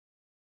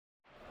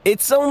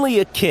It's only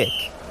a kick,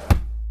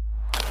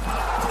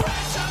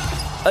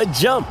 a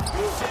jump,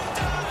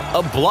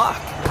 a block.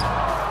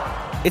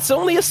 It's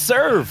only a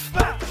serve.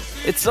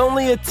 It's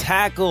only a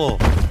tackle,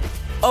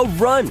 a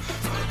run.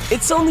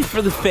 It's only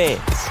for the fans.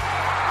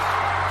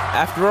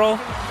 After all,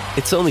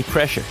 it's only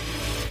pressure.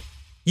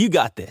 You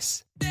got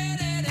this.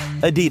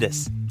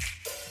 Adidas.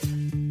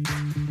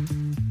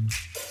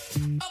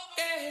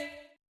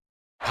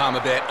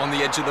 Palmerbet on the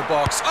edge of the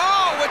box.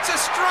 Oh, it's a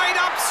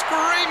straight-up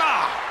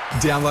screamer!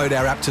 Download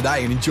our app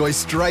today and enjoy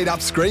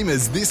straight-up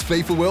screamers this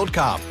FIFA World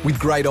Cup with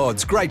great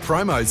odds, great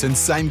promos and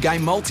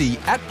same-game multi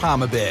at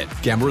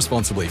Palmerbet. Gamble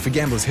responsibly. For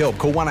Gamblers' Help,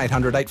 call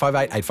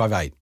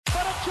 1-800-858-858. But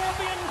a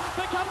champion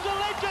becomes a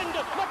legend.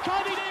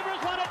 Maccabi Never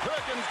has won it.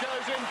 Perkins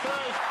goes in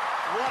first.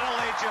 What a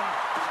legend.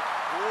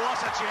 What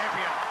a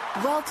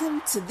champion.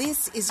 Welcome to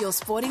This Is Your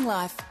Sporting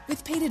Life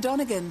with Peter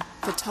Donegan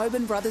for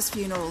Tobin Brothers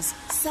Funerals,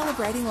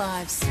 celebrating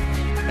lives.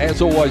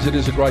 As always, it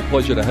is a great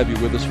pleasure to have you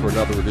with us for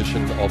another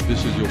edition of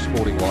This Is Your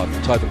Sporting Life,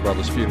 Tobin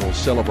Brothers Funerals,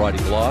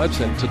 celebrating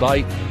lives. And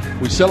today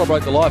we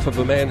celebrate the life of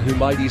a man who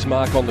made his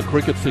mark on the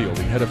cricket field.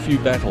 He had a few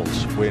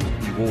battles when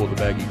he wore the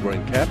baggy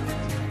green cap.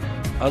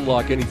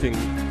 Unlike anything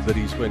that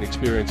he's been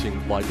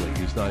experiencing lately,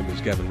 his name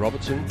is Gavin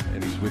Robertson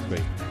and he's with me.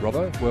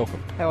 Robbo,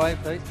 welcome. How are you,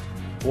 Pete?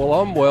 Well,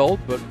 I'm well,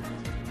 but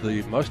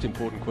the most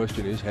important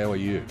question is, how are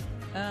you?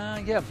 Yeah,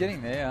 I'm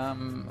getting there.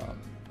 I'm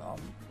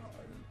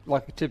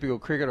like a typical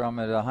cricketer, I'm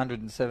at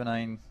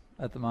 117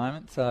 at the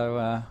moment,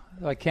 so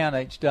I count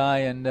each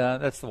day, and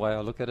that's the way I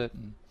look at it.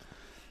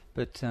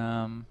 But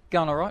going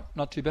all right,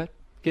 not too bad.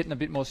 Getting a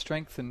bit more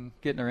strength and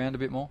getting around a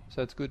bit more,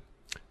 so it's good.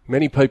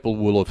 Many people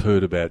will have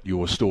heard about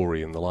your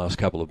story in the last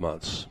couple of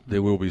months.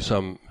 There will be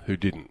some who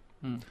didn't.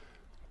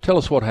 Tell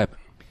us what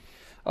happened.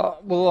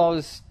 Well, I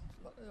was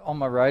on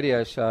my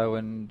radio show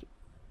and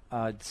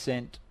I'd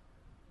sent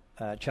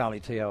Charlie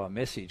Teo a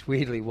message,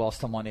 weirdly,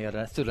 whilst I'm on air.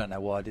 I still don't know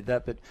why I did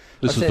that, but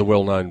this is the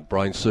well-known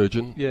brain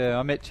surgeon. Yeah,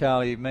 I met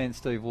Charlie. Me and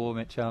Steve Waugh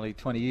met Charlie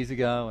 20 years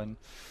ago, and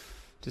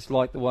just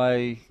liked the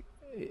way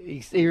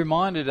he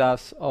reminded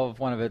us of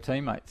one of our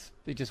teammates.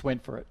 He just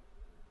went for it,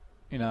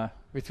 you know.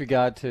 With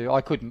regard to,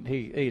 I couldn't.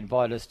 He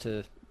invited us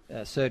to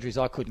surgeries.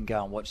 I couldn't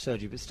go and watch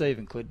surgery, but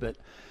Stephen could. But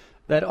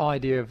that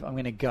idea of I'm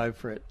going to go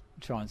for it,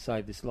 try and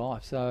save this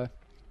life. So.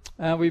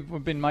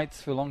 We've been mates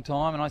for a long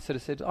time, and I sort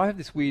of said, I have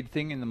this weird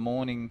thing in the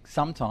morning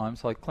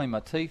sometimes. I clean my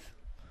teeth,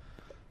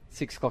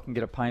 6 o'clock, and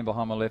get a pain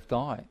behind my left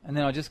eye. And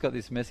then I just got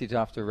this message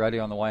after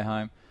radio on the way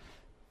home,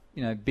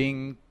 you know,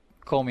 Bing,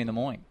 call me in the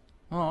morning.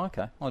 Oh,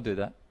 okay, I'll do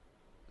that.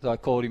 So I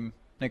called him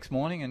next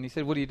morning, and he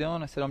said, what are you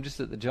doing? I said, I'm just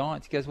at the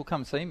Giants. He goes, well,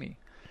 come see me.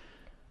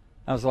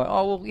 I was like,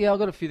 oh, well, yeah, I've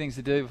got a few things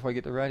to do before I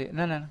get to radio.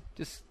 No,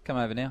 just come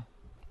over now.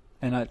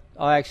 And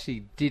I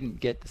actually didn't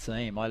get to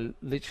see him. I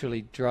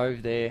literally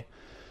drove there.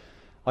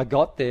 I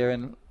got there,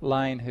 and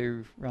Lane,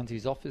 who runs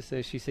his office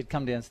there, she said,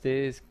 come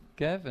downstairs,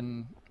 Gav,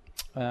 and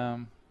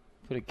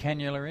put a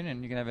cannula in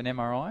and you can have an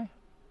MRI.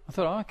 I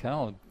thought, okay,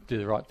 I'll do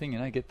the right thing, you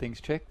know, get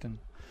things checked. And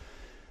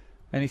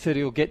he said,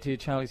 he'll get to you,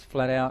 Charlie's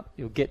flat out,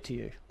 he'll get to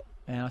you.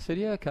 And I said,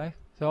 yeah, okay.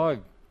 So I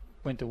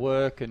went to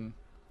work and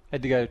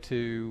had to go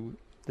to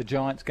the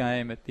Giants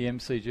game at the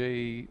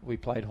MCG. We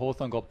played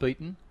Hawthorn, got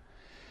beaten.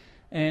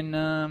 And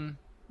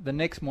the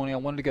next morning I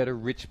wanted to go to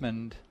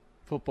Richmond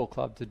Football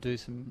Club to do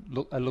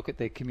a look at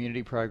their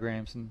community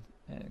programs, and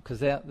because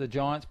the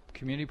Giants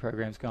community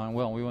program's going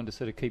well, and we wanted to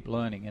sort of keep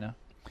learning, you know.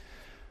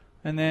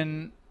 And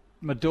then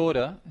my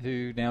daughter,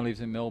 who now lives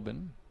in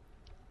Melbourne,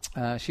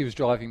 she was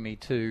driving me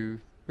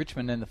to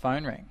Richmond, and the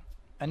phone rang.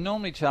 And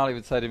normally Charlie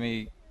would say to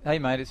me, "Hey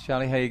mate, it's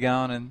Charlie, how you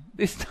going?" And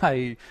this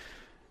day,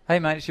 "Hey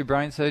mate, it's your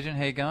brain surgeon,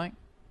 how you going?"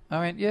 I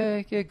went, "Yeah,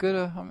 good.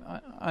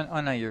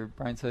 I know you're a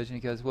brain surgeon."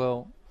 He goes,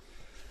 "Well,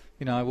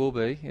 you know, I will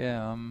be.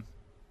 Yeah."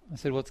 I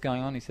said, "What's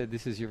going on?" He said,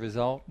 "This is your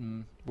result,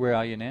 and where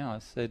are you now?" I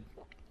said,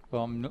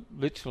 "Well, I'm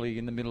literally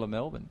in the middle of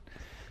Melbourne."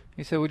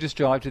 He said, "We'll just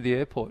drive to the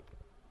airport,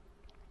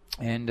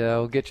 and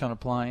we'll get you on a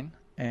plane."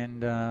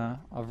 And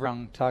I've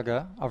rung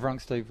Tugger, I've rung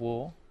Steve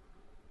Waugh,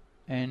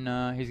 and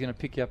he's going to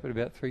pick you up at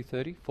about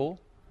 3:30, 4,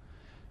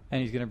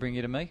 and he's going to bring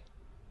you to me,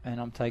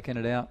 and I'm taking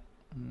it out.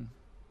 And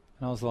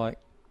I was like,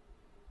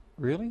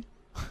 really?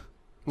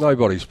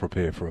 Nobody's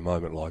prepared for a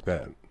moment like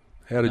that.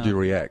 How did you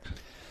react?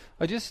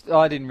 I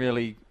didn't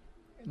really...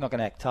 Not going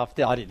to act tough.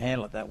 I didn't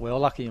handle it that well.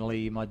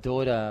 Luckily, my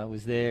daughter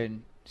was there,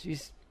 and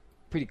she's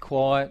pretty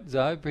quiet,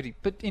 Zoe,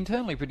 but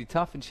internally pretty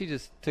tough, and she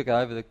just took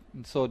over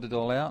and sorted it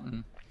all out.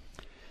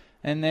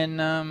 And then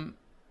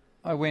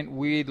I went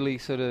weirdly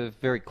sort of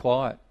very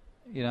quiet,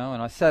 you know,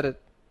 and I sat at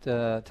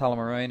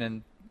Tullamarine,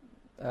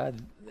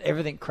 and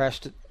everything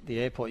crashed at the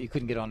airport. You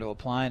couldn't get onto a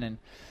plane, and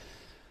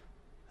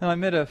I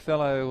met a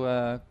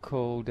fellow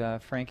called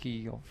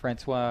Frankie or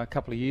Francois a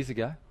couple of years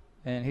ago.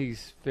 And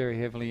he's very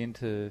heavily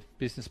into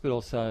business, but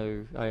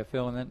also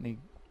AFL and that. And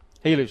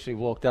he literally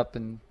walked up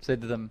and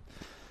said to them,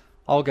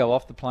 "I'll go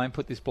off the plane,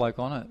 put this bloke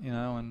on it," you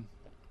know. And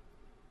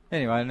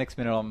anyway, the next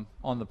minute I'm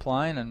on the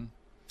plane and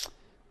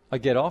I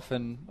get off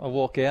and I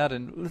walk out.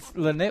 And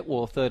Lynette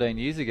wore 13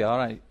 years ago. I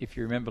don't know if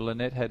you remember,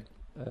 Lynette had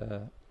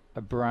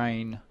a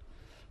brain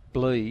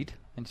bleed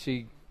and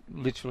she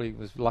literally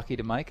was lucky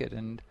to make it.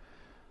 And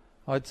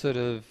I'd sort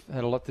of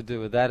had a lot to do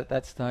with that at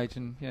that stage.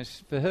 And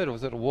for her to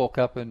sort of walk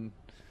up, and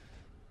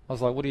I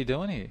was like, "What are you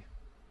doing here?"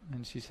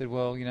 And she said,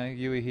 "Well,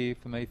 you were here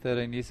for me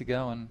 13 years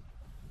ago, and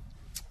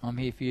I'm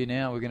here for you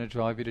now. We're going to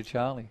drive you to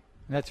Charlie."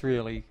 And that's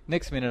really...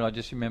 Next minute, I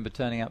just remember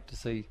turning up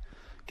to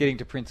getting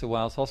to Prince of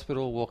Wales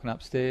Hospital, walking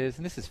upstairs,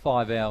 and this is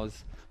 5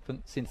 hours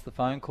since the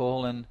phone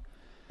call, and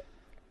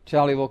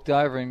Charlie walked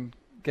over and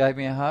gave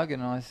me a hug,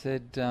 and I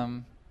said,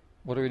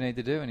 "What do we need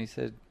to do?" And he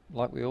said,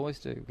 "Like we always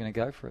do, we're going to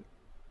go for it."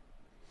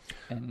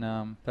 And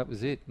that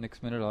was it.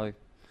 Next minute, I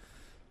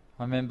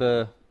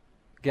remember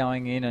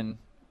going in and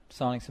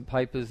signing some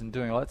papers and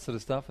doing all that sort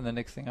of stuff, and the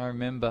next thing I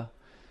remember,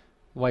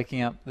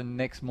 waking up the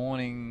next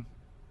morning,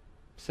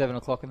 7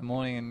 o'clock in the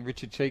morning, and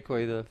Richard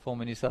Cheekwee, the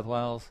former New South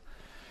Wales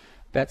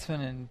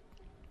batsman, and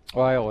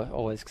I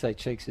always say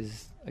Cheeks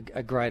is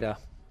a greater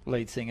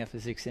lead singer for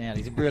 6 Sound.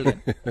 He's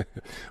brilliant.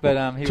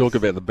 But he talk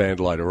about the band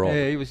later on.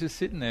 Yeah, he was just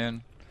sitting there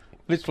and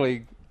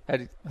literally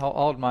had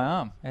hold my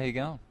arm. How you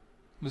going?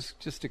 It was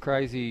just a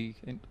crazy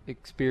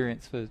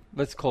experience for,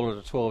 let's call it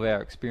a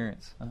 12-hour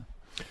experience.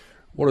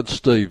 What did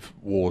Steve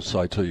Waugh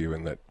say to you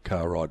in that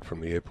car ride from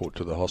the airport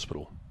to the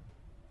hospital?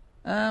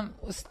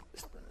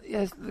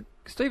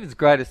 Stephen's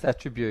greatest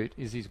attribute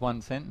is his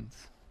one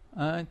sentence.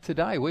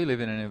 Today we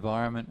live in an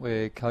environment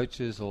where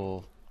coaches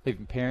or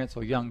even parents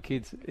or young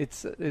kids,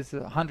 there's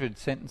 100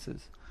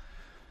 sentences.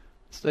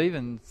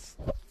 Stephen's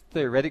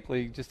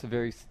theoretically just a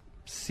very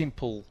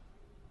simple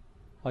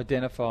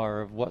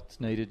identifier of what's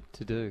needed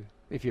to do.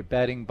 If you're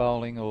batting,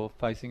 bowling, or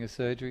facing a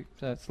surgery,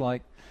 so it's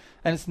like,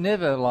 and it's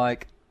never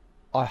like,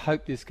 I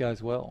hope this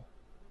goes well.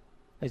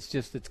 It's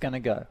just, it's going to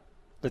go.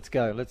 Let's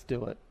go. Let's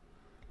do it.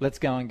 Let's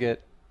go and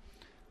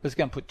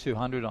put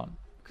 200 on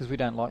because we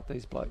don't like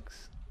these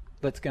blokes.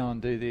 Let's go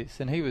and do this.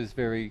 And he was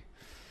very,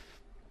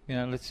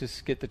 let's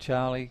just get the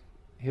Charlie.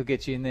 He'll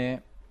get you in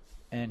there,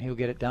 and he'll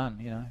get it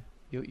done.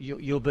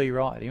 You'll be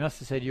right. He must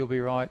have said you'll be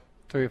right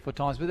 3 or 4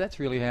 times, but that's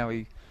really how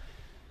he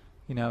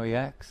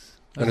acts.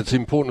 And it's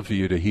important for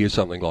you to hear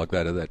something like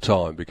that at that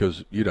time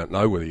because you don't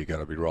know whether you're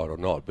going to be right or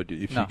not. But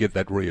if you get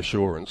that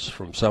reassurance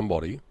from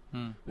somebody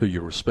who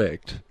you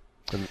respect,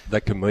 then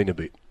that can mean a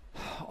bit.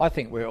 I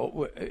think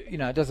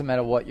it doesn't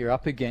matter what you're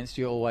up against.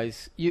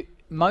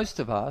 Most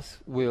of us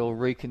will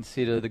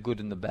reconsider the good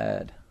and the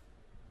bad.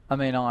 I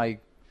mean,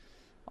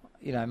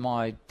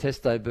 my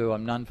Test debut,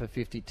 I'm none for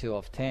 52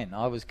 off 10.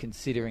 I was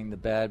considering the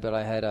bad, but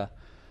I had a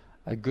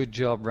good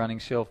job running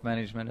shelf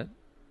management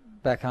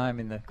back home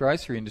in the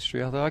grocery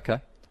industry. I thought,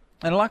 okay.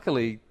 And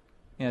luckily,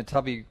 when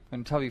Tubby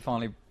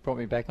finally brought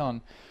me back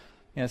on,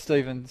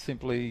 Stephen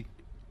simply,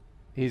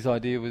 his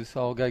idea was,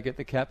 I'll go get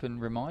the cap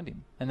and remind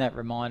him. And that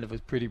reminder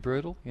was pretty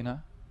brutal, It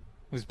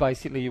was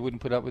basically, you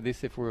wouldn't put up with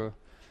this if we were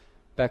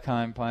back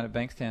home playing at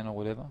Bankstown or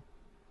whatever.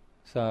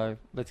 So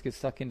let's get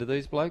stuck into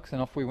these blokes,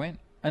 and off we went.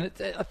 And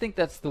I think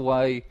that's the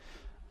way,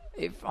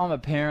 if I'm a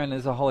parent,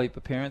 there's a whole heap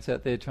of parents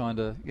out there trying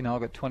to, I've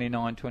got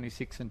 29,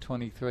 26 and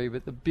 23,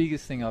 but the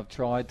biggest thing I've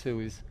tried to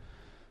is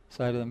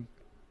say to them,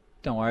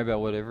 don't worry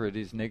about whatever it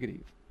is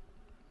negative.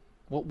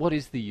 What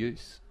is the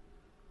use?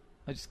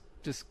 I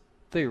just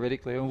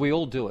theoretically, and we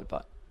all do it,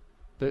 but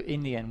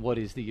in the end, what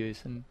is the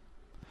use? And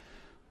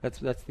that's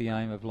the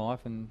aim of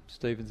life, and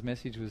Stephen's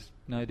message was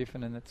no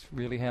different, and that's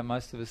really how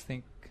most of us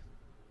think.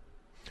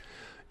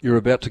 You're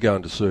about to go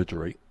into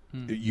surgery.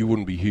 You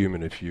wouldn't be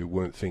human if you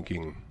weren't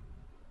thinking,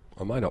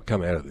 I may not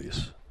come out of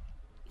this,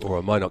 or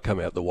I may not come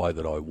out the way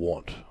that I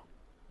want.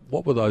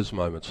 What were those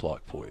moments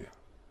like for you?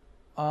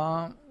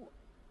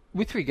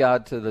 With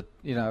regard to the,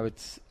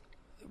 it's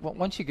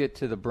once you get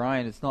to the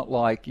brain, it's not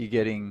like you're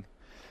getting,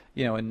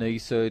 a knee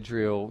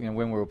surgery or when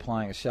we were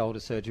playing a shoulder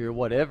surgery or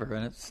whatever.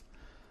 And it's,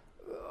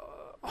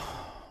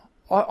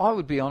 I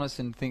would be honest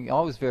and think I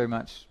was very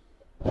much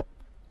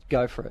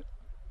go for it,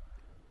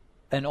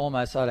 and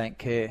almost I don't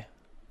care.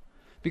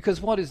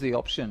 Because what is the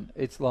option?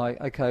 It's like,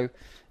 okay,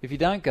 if you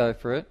don't go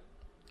for it,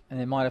 and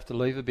they might have to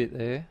leave a bit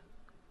there,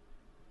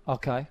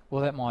 okay,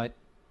 well that might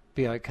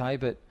be okay,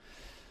 but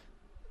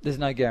there's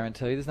no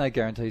guarantee. There's no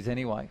guarantees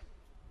anyway.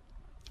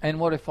 And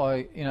what if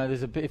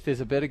if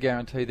there's a better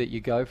guarantee that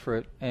you go for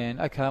it, and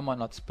okay, I might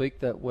not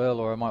speak that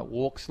well, or I might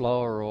walk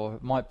slower, or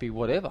it might be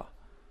whatever.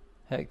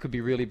 It could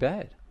be really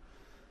bad.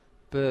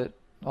 But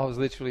I was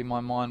literally, my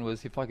mind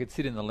was, if I could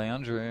sit in the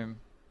lounge room,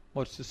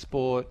 watch the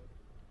sport,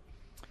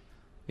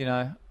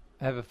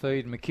 have a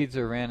feed, and my kids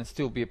are around and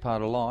still be a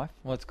part of life,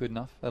 well, that's good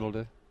enough. That'll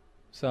do.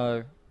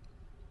 So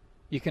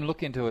you can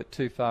look into it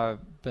too far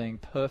being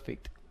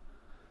perfect.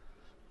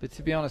 But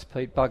to be honest,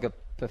 Pete, bugger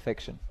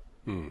perfection.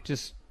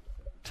 Just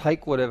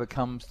take whatever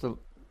comes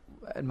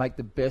and make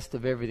the best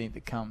of everything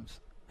that comes.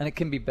 And it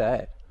can be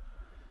bad.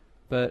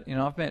 But,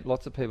 I've met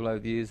lots of people over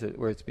the years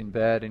where it's been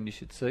bad and you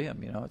should see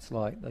them. It's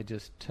like they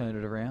just turn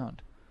it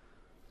around.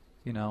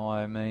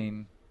 I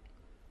mean,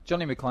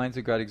 Johnny McLean's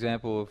a great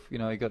example of, he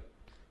got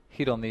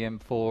hit on the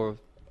M4,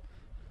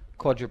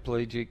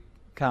 quadriplegic,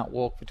 can't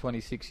walk for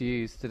 26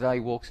 years. Today he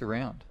walks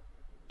around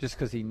just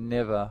because he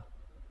never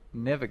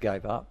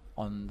gave up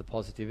on the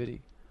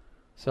positivity.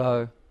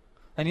 So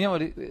And you know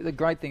what? The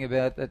great thing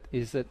about that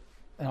is that,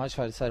 and I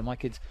try to say to my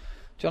kids,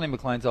 Johnny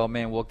McLean's old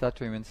man walked up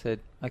to him and said,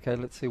 "Okay,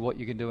 let's see what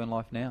you can do in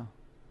life now,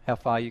 how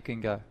far you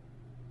can go."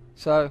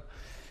 So,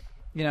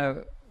 you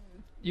know,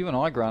 you and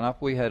I growing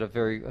up, we had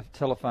a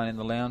telephone in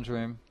the lounge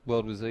room.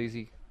 World was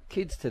easy.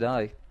 Kids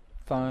today,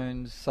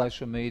 phones,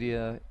 social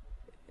media,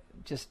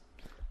 just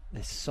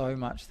there's so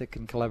much that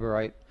can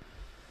collaborate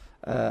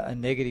a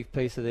negative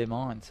piece of their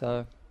mind.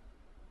 So,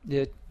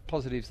 yeah,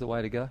 positive's the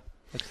way to go.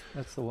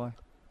 That's the way.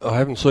 I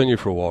haven't seen you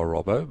for a while,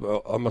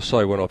 Robbo. I must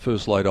say, when I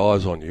first laid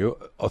eyes on you,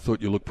 I thought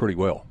you looked pretty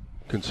well,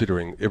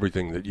 considering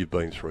everything that you've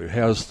been through.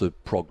 How's the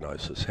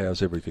prognosis?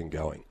 How's everything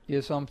going?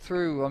 Yes, I'm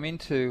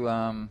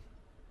into...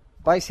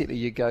 basically,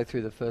 you go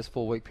through the first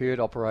 4-week period,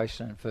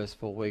 operation, and first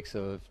 4 weeks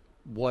of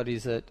what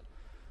is it,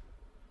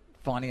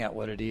 finding out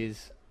what it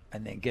is,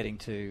 and then getting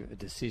to a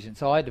decision.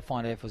 So I had to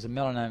find out if it was a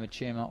melanoma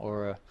tumour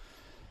or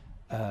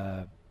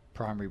a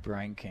primary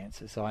brain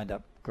cancer. So I ended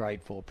up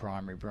grade 4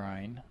 primary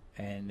brain,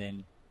 and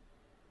then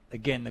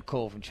again, the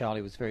call from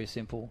Charlie was very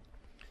simple.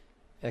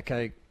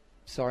 Okay,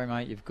 sorry,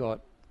 mate, you've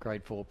got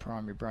grade 4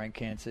 primary brain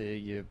cancer.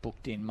 You're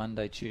booked in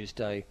Monday,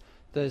 Tuesday,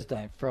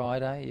 Thursday and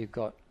Friday. You've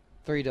got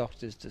 3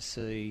 doctors to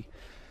see,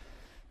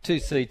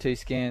 2 CT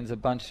scans, a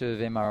bunch of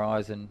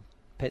MRIs and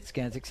PET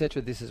scans,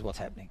 etc. This is what's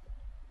happening.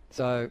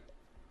 So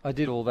I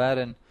did all that,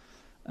 and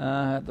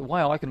the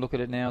way I can look at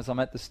it now is I'm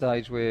at the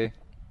stage where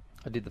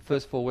I did the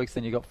first 4 weeks,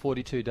 then you got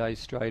 42 days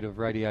straight of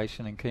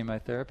radiation and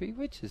chemotherapy,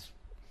 which is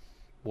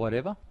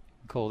whatever.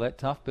 Call that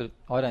tough, but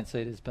I don't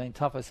see it as being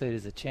tough. I see it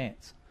as a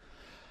chance.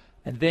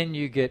 And then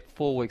you get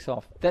 4 weeks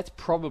off. That's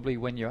probably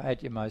when you're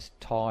at your most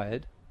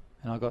tired,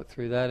 and I got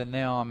through that, and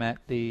now I'm at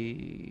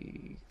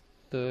the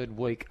 3rd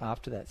week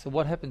after that. So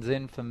what happens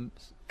then from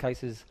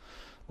cases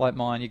like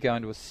mine, you go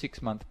into a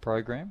 6-month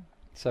program.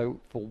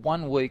 So for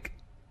 1 week,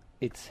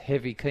 it's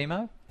heavy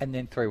chemo, and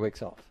then 3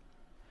 weeks off.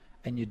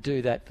 And you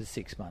do that for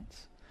 6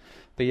 months.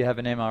 But you have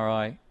an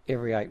MRI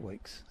every 8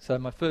 weeks. So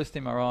my first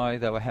MRI,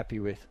 they were happy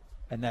with,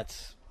 and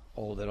that's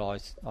all that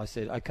I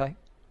said, okay,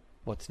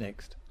 what's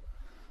next?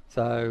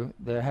 So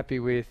they're happy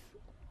with,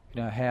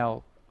 you know,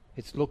 how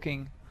it's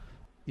looking.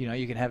 You know,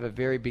 you can have a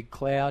very big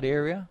cloud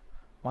area.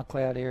 My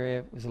cloud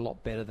area was a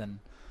lot better than,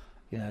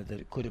 you know,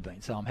 that it could have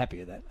been. So I'm happy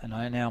with that. And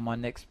now my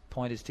next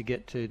point is to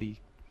get to the,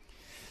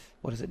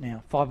 what is it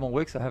now? 5 more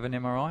weeks I have an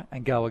MRI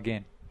and go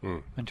again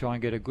and try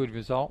and get a good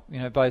result. You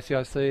know, basically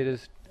I see it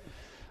as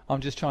I'm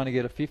just trying to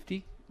get a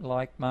 50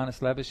 like Marnus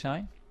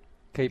Labuschagne,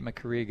 keep my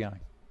career going.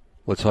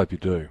 Let's hope you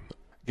do.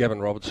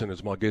 Gavin Robertson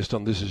is my guest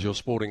on This Is Your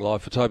Sporting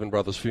Life for Tobin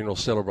Brothers Funeral,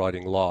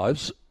 celebrating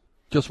lives.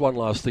 Just one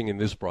last thing in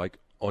this break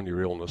on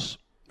your illness,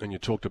 and you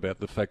talked about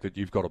the fact that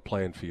you've got a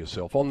plan for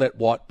yourself. On that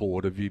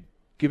whiteboard, have you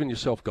given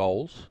yourself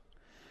goals?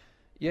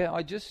 Yeah,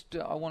 I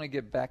want to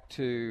get back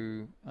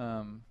to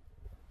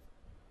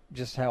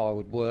just how I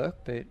would work,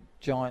 but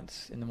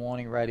Giants in the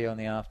morning, radio in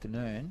the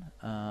afternoon,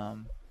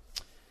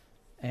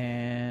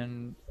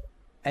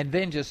 and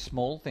then just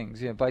small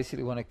things. You know,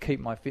 basically want to keep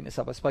my fitness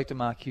up. I spoke to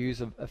Mark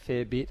Hughes a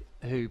fair bit,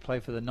 who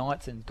played for the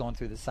Knights and gone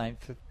through the same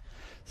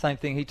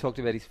thing. He talked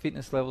about his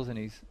fitness levels and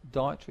his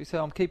dietary.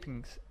 So I'm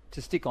keeping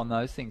to stick on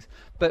those things.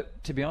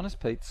 But to be honest,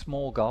 Pete,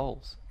 small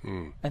goals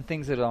and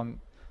things that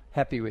I'm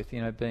happy with.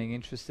 You know, being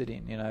interested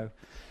in. You know,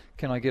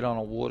 can I get on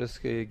a water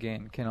ski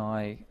again? Can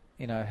I,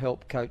 you know,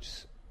 help coach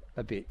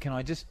a bit? Can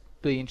I just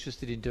be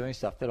interested in doing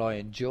stuff that I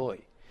enjoy?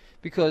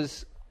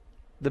 Because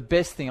the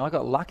best thing, I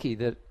got lucky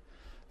that.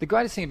 The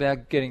greatest thing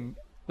about getting,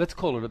 let's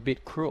call it a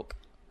bit crook,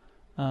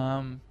 you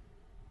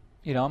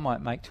know, I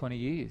might make 20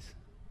 years.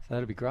 So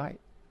that'll be great.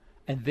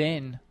 And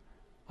then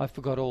I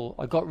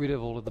got rid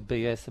of all of the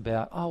BS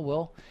about, oh,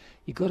 well,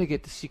 you got to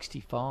get to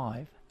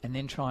 65 and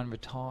then try and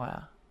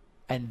retire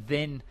and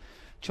then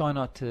try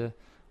not to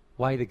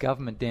weigh the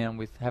government down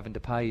with having to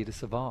pay you to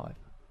survive.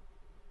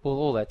 Well,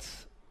 all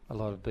that's a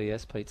lot of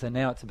BS, Pete. So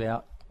now it's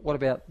about, what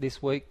about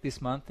this week, this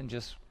month, and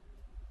just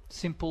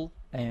simple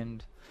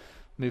and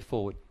move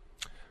forward.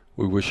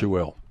 We wish you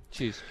well.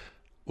 Cheers.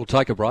 We'll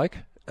take a break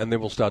and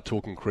then we'll start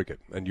talking cricket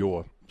and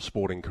your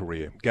sporting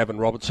career. Gavin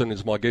Robertson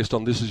is my guest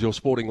on This Is Your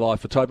Sporting Life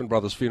for Tobin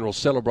Brothers Funeral,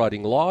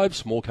 celebrating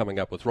lives. More coming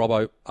up with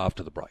Robbo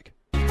after the break.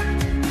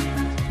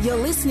 You're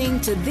listening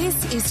to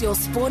This Is Your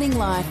Sporting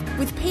Life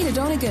with Peter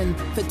Donegan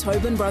for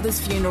Tobin Brothers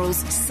Funerals,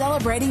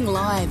 celebrating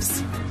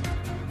lives.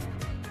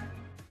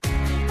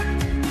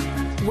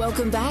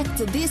 Welcome back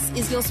to This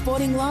Is Your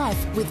Sporting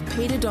Life with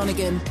Peter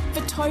Donegan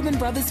for Tobin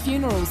Brothers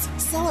Funerals,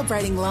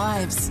 celebrating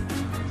lives.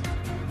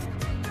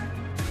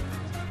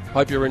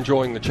 Hope you're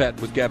enjoying the chat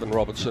with Gavin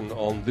Robertson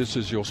on This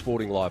Is Your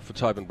Sporting Life for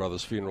Tobin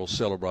Brothers Funerals,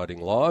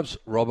 celebrating lives.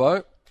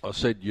 Robbo, I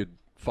said you'd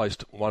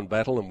faced one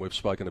battle, and we've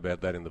spoken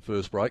about that in the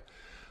first break.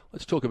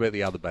 Let's talk about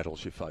the other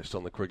battles you faced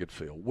on the cricket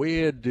field.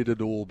 Where did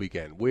it all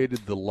begin? Where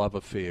did the love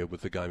affair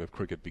with the game of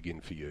cricket begin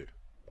for you?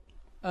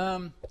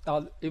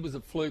 It was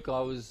a fluke.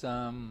 I was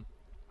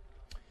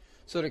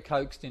sort of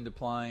coaxed into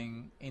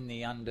playing in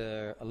the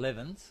under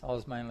 11s. I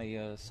was mainly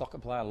a soccer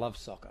player. I love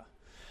soccer.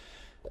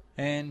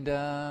 And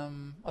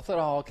I thought,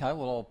 oh, okay,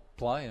 well, I'll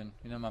play. And,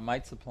 you know, my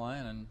mates are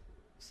playing. And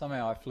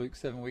somehow I fluked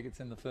 7 wickets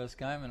in the first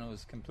game, and I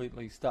was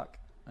completely stuck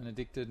and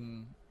addicted,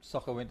 and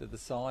soccer went to the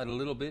side a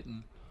little bit,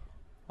 and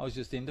I was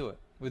just into it.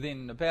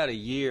 Within about a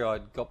year, I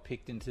got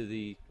picked into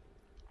the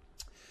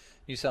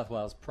New South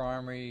Wales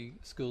Primary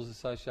Schools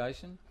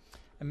Association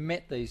and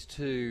met these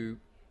two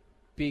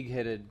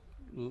big-headed,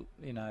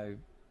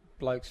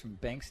 blokes from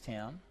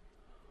Bankstown,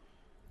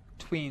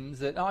 twins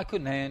that I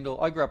couldn't handle.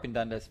 I grew up in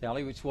Dundas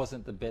Valley, which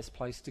wasn't the best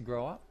place to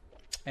grow up,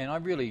 and I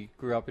really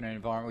grew up in an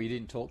environment where you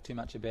didn't talk too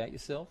much about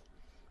yourself.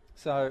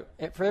 So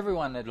for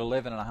everyone at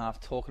 11 and a half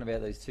talking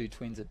about these two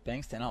twins at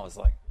Bankstown, I was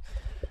like,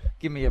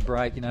 give me a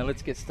break,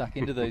 let's get stuck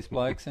into these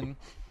blokes. And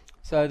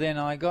so then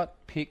I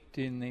got picked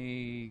in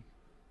the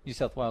New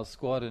South Wales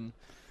squad, and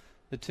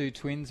the two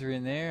twins are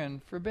in there,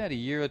 and for about a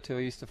year or two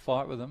I used to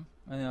fight with them,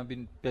 and I've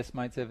been best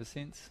mates ever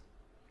since.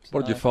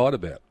 What did you fight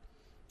about?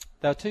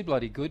 They were too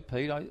bloody good,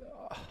 Pete.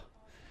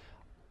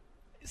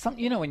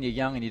 When you're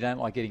young and you don't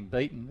like getting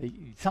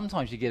beaten,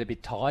 sometimes you get a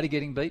bit tired of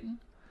getting beaten.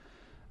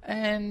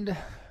 And,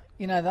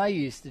 they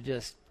used to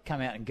just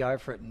come out and go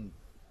for it. And,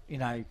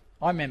 I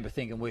remember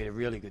thinking we had a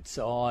really good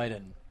side.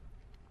 And,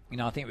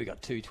 I think we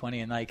got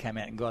 220 and they came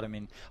out and got them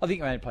in. I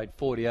think we only played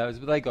 40 overs,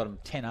 but they got them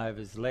 10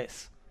 overs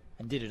less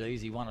and did it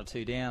easy, 1 or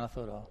 2 down. I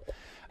thought,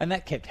 and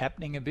that kept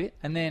happening a bit.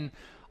 And then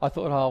I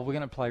thought, we're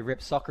going to play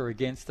rep soccer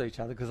against each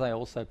other, because they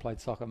also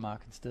played soccer,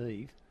 Mark and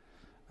Steve.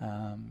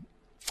 And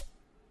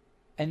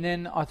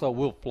then I thought,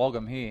 we'll flog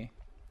them here.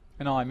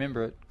 And I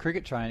remember at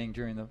cricket training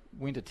during the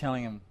winter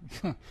telling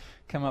them,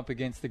 come up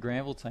against the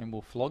Granville team,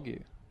 we'll flog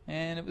you.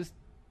 And it was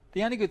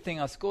the only good thing.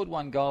 I scored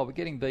 1 goal, but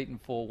getting beaten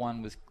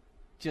 4-1 was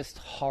just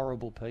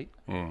horrible, Pete.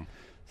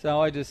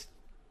 So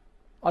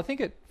I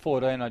think at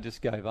 14 I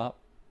just gave up.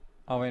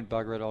 I went,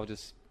 bugger it, I'll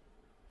just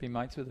be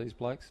mates with these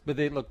blokes. But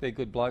they're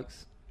good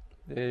blokes.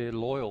 They're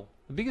loyal.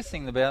 The biggest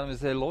thing about them is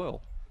they're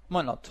loyal.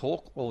 Might not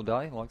talk all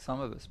day like some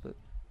of us, but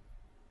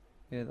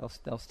yeah,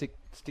 they'll stick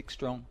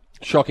strong.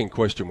 Shocking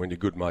question when you're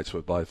good mates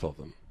with both of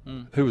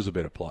them. Who was a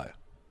better player?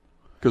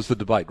 Because the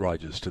debate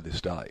rages to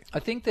this day. I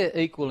think they're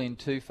equal in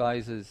 2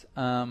 phases.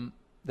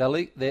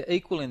 They're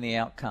equal in the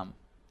outcome.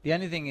 The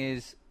only thing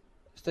is,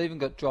 Stephen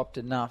got dropped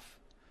enough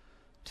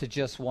to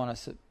just want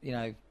us,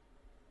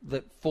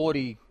 that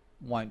 40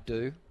 won't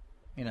do,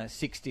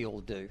 60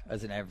 will do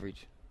as an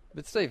average.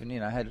 But Stephen,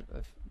 had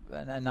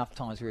enough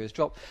times where he was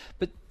dropped.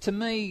 But to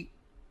me,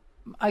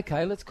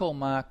 okay, let's call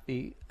Mark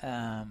the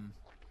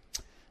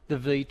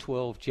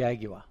V12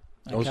 Jaguar.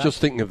 Okay? I was just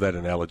thinking of that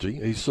analogy.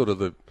 He's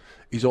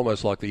he's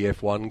almost like the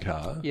F1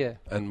 car. Yeah.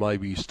 And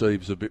maybe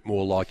Steve's a bit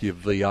more like your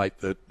V8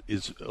 that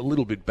is a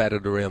little bit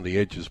battered around the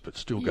edges but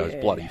still goes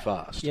bloody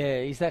fast.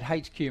 Yeah, he's that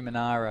HQ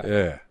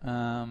Monaro.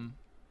 Yeah.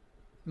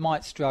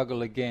 Might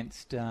struggle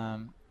against,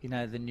 the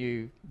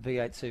new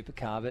V8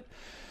 supercar, but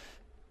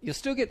you'll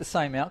still get the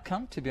same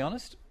outcome, to be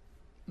honest.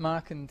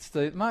 Mark and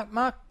Steve.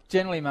 Mark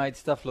generally made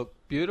stuff look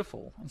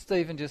beautiful, and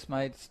Stephen just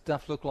made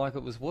stuff look like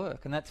it was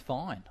work, and that's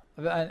fine.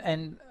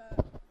 And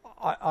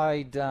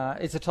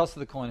it's a toss of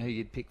the coin who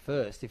you'd pick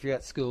first. If you're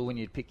at school, when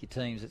you'd pick your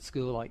teams at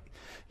school,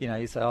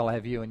 you say, I'll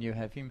have you and you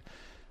have him.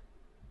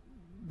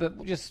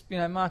 But just,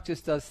 Mark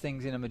just does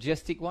things in a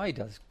majestic way. He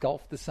does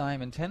golf the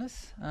same and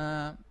tennis.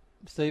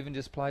 Stephen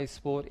just plays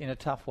sport in a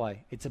tough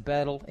way. It's a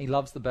battle. He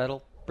loves the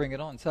battle. Bring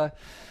it on. So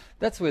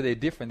that's where they're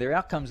different. Their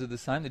outcomes are the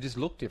same. They just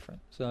look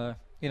different. So,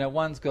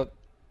 one's got,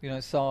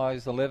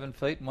 size 11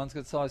 feet and one's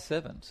got size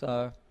 7.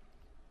 So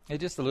they're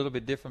just a little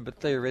bit different, but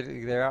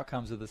theoretically their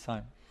outcomes are the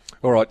same.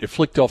 All right, you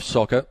flicked off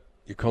soccer.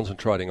 You're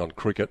concentrating on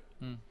cricket.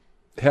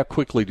 How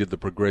quickly did the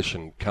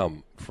progression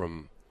come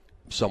from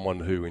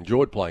someone who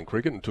enjoyed playing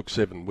cricket and took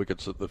 7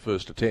 wickets at the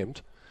first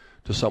attempt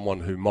to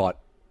someone who might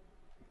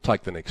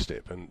take the next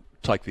step and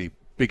take the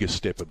biggest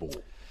step of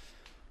all?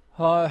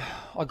 I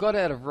got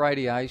out of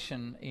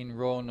radiation in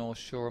Royal North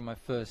Shore on my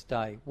first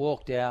day.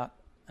 Walked out,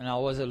 and I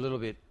was a little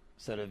bit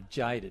sort of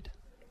jaded.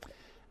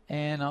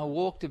 And I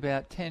walked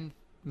about 10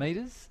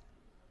 metres,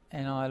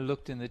 and I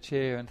looked in the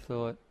chair and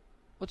thought,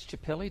 what's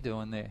Chappelli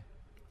doing there?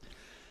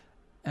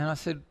 And I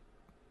said,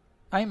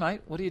 hey,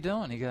 mate, what are you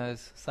doing? He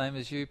goes, same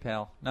as you,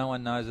 pal. No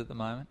one knows at the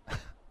moment.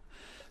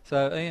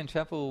 So Ian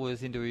Chappell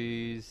was into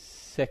his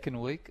 2nd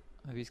week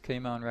of his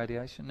chemo and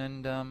radiation,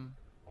 and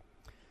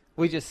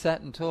we just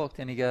sat and talked,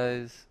 and he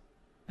goes,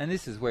 and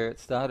this is where it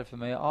started for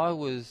me. I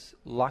was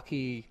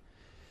lucky,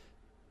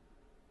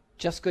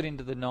 just got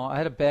into I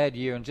had a bad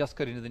year and just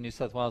got into the New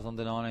South Wales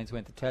under-19s,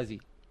 went to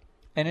Tassie.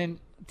 And then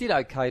did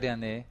okay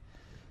down there,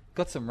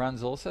 got some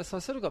runs also, so I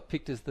sort of got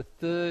picked as the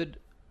 3rd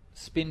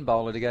spin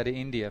bowler to go to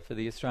India for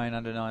the Australian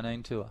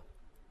under-19 tour.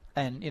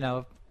 And,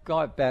 a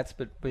guy bats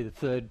but be the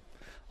 3rd.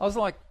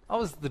 I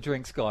was the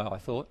drinks guy, I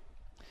thought.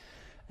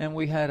 And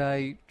we had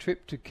a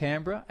trip to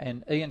Canberra,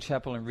 and Ian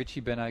Chappell and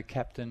Richie Benaud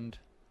captained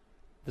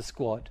the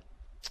squad.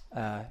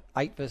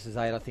 8 versus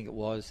 8, I think it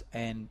was,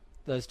 and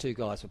those 2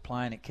 guys were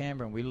playing at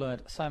Canberra, and we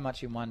learnt so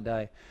much in one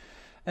day.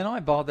 And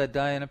I bowled that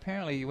day, and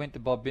apparently he went to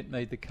Bob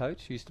Bitmead, the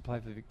coach, who used to play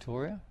for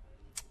Victoria,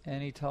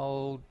 and he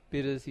told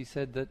Bitters, he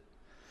said that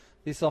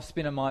this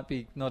off-spinner might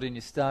be not in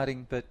your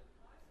starting, but,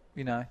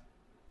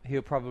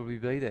 he'll probably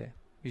be there.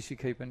 you should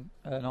keep an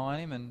eye on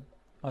him, and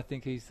I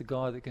think he's the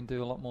guy that can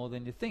do a lot more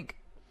than you think.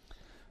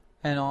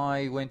 And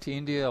I went to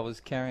India. I was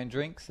carrying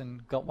drinks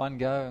and got one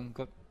go and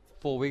got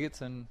 4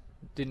 wickets and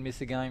didn't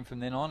miss a game from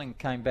then on, and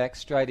came back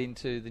straight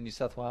into the New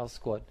South Wales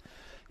squad.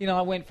 You know,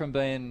 I went from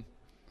being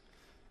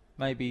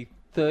maybe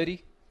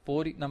 40,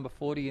 number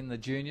 40 in the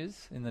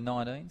juniors, in the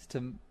 19s,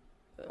 to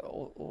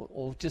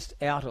or just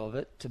out of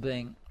it, to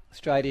being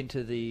straight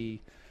into the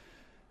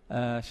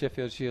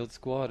Sheffield Shield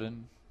squad.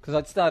 And because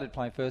I'd started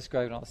playing first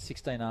grade when I was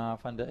 16 and a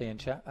half under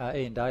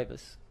Ian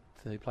Davis,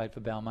 who played for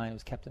Balmain,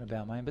 was captain of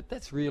Balmain. But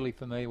that's really,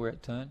 for me, where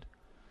it turned.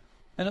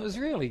 And it was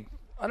really,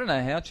 I don't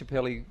know how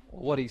Chappelli,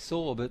 what he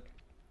saw, but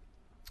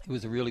it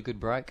was a really good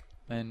break.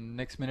 And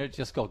next minute, it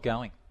just got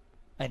going.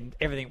 And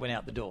everything went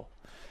out the door.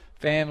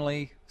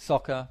 Family,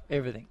 soccer,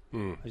 everything.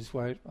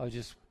 I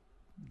just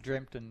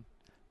dreamt and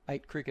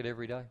ate cricket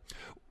every day.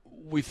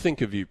 We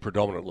think of you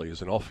predominantly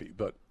as an offie,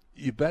 but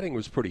your batting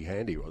was pretty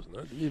handy, wasn't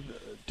it?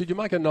 Did you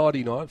make a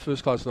 99,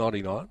 first class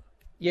 99?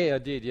 Yeah, I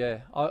did, yeah.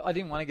 I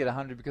didn't want to get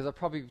 100 because I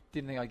probably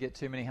didn't think I'd get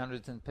too many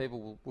hundreds and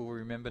people will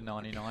remember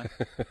 99.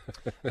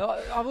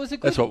 I was a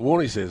good... That's what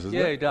Warnie says, isn't it?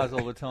 Yeah, he does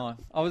all the time.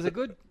 I was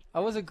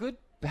a good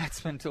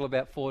batsman until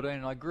about 14,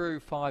 and I grew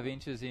 5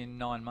 inches in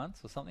 9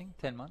 months or something,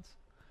 10 months.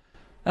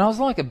 And I was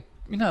like a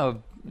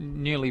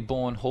newly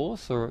born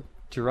horse or a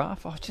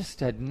giraffe. I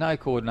just had no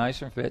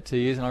coordination for about 2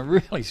 years, and I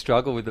really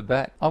struggled with the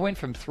bat. I went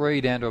from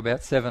 3 down to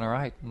about 7 or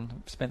 8,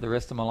 and spent the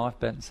rest of my life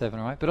batting 7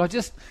 or 8. But I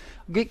just,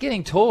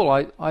 getting tall,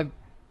 I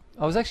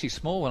was actually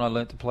small when I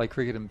learnt to play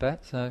cricket and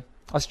bat, so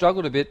I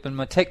struggled a bit, but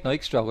my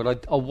technique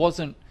struggled. I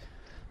wasn't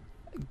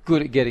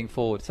good at getting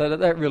forward, so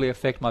that really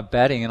affected my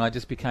batting, and I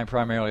just became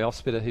primarily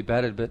off-spitter who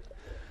batted. But,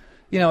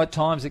 at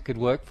times it could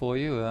work for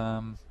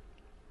you.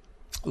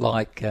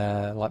 Like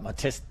my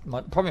test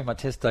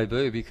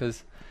debut,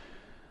 because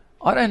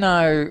I don't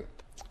know,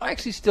 I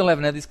actually still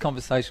haven't had this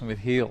conversation with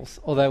Heels,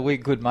 although we're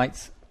good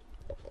mates.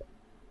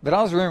 But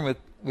I was rooming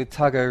with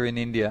Tugger in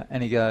India,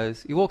 and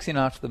he walks in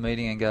after the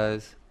meeting and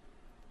goes,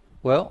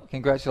 "Well,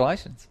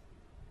 congratulations."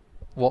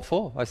 "What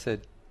for?" I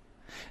said.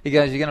 He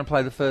goes, "You're going to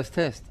play the first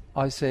test."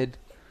 I said,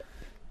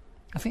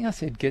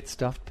 "Get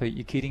stuffed, Pete,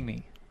 you're kidding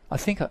me." I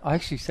think I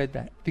actually said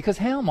that, because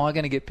how am I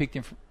going to get picked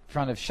in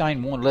front of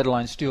Shane Warne, let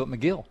alone Stuart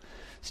McGill?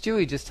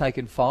 Stewie just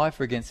taken 5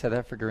 for against South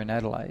Africa in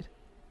Adelaide,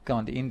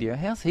 gone to India.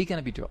 How's he going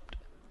to be dropped?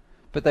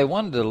 But they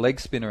wanted a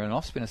leg spinner and an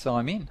off spinner, so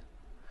I'm in.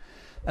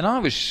 And I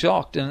was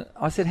shocked, and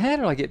I said, "How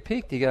did I get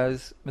picked?" He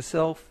goes,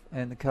 "Myself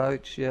and the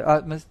coach,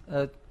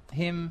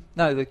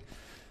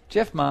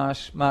 Jeff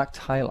Marsh, Mark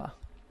Taylor."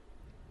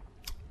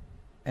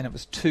 And it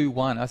was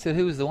 2-1. I said,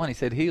 "Who was the one?" He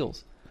said,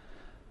 "Heels."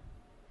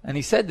 And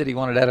he said that he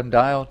wanted Adam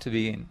Dale to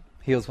be in.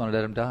 Heels wanted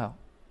Adam Dale.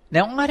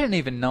 Now, I don't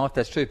even know if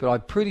that's true, but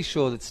I'm pretty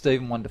sure that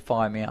Stephen wanted to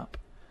fire me up.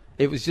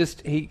 It was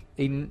just he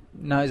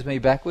knows me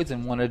backwards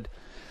and wanted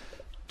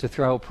to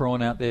throw a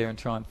prawn out there and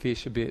try and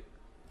fish a bit.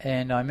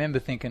 And I remember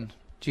thinking,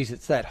 geez,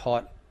 it's that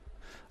hot.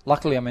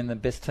 Luckily, I'm in the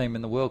best team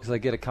in the world because I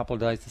get a couple of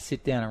days to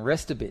sit down and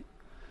rest a bit.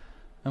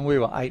 And we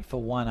were 8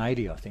 for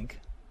 180, I think.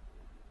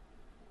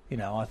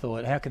 I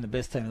thought, how can the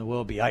best team in the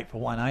world be 8 for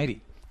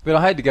 180? But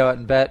I had to go out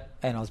and bat,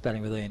 and I was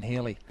batting with Ian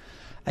Healy.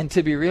 And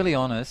to be really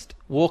honest,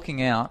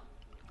 walking out,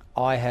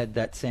 I had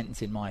that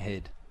sentence in my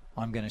head.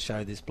 I'm going to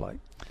show this bloke.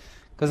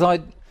 Because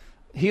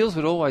Heels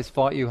would always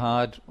fight you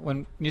hard.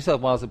 When New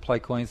South Wales would play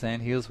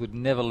Queensland, Heels would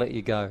never let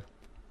you go.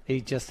 He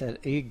just had...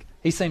 He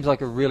seems like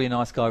a really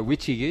nice guy,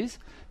 which he is,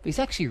 but he's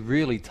actually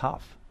really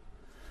tough.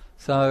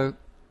 So...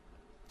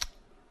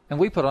 And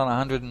we put on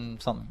 100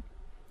 and something.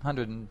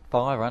 105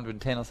 or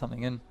 110 or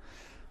something, and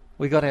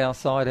we got our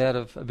side out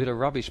of a bit of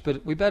rubbish.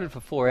 But we batted for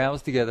 4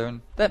 hours together,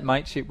 and that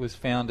mateship was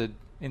founded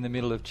in the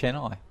middle of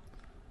Chennai.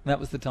 And that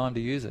was the time to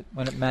use it,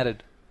 when it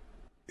mattered.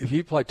 If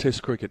you play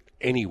Test cricket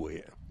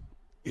anywhere,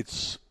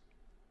 it's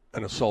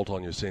an assault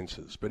on your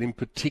senses. But in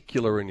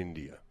particular in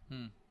India,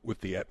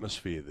 with the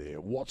atmosphere there,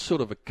 what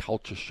sort of a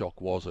culture shock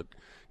was it,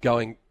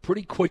 going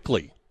pretty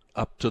quickly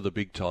up to the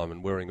big time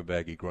and wearing a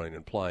baggy green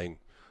and playing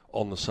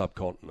on the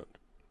subcontinent?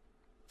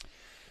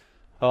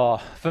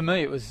 Oh, for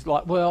me it was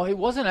like, well, it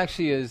wasn't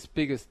actually as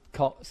big as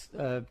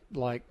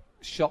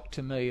shock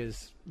to me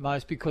as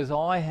most, because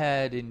I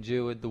had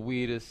endured the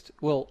weirdest.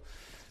 Well,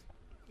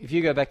 if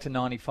you go back to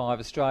 '95,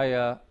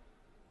 Australia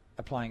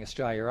are playing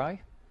Australia A,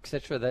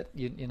 etc. That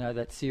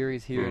that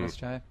series here in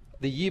Australia.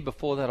 The year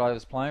before that, I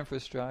was playing for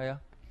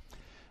Australia,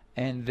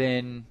 and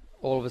then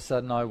all of a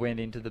sudden I went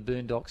into the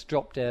Boondocks,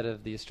 dropped out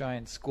of the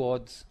Australian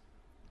squads.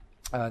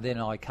 Then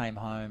I came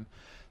home.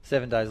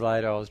 7 days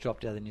later, I was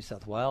dropped out of the New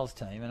South Wales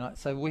team, and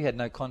so we had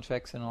no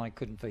contracts, and I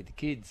couldn't feed the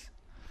kids.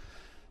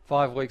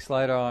 5 weeks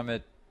later, I'm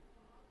at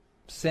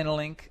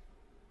Centrelink,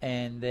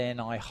 and then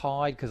I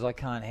hide because I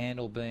can't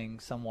handle being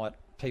somewhat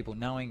people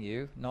knowing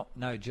you,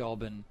 no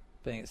job and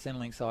being at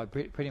Centrelink. So I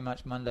pretty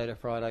much Monday to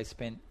Friday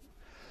spent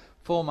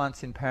 4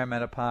 months in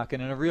Parramatta Park,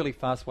 and in a really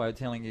fast way of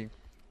telling you,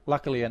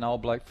 luckily an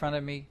old bloke in front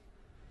of me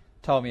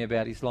told me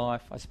about his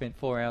life. I spent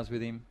 4 hours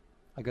with him.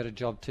 I got a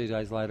job 2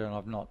 days later, and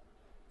I've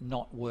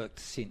not worked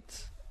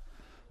since.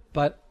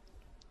 But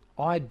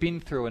I'd been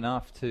through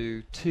enough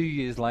to 2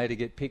 years later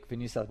get picked for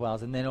New South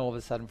Wales and then all of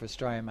a sudden for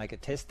Australia make a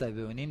test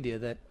debut in India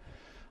that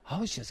I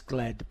was just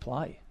glad to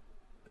play.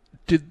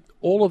 Did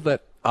all of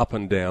that up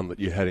and down that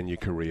you had in your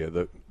career,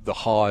 the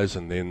highs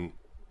and then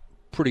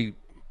pretty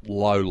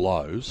low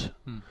lows,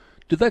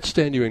 did that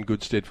stand you in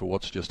good stead for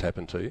what's just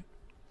happened to you?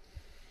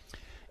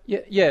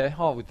 Yeah,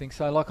 I would think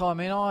so. Like, I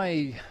mean,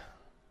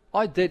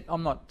 I did.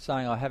 I'm not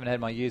saying I haven't had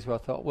my years where I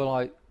thought, well,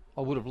 I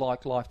would have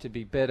liked life to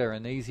be better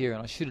and easier,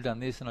 and I should have done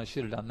this and I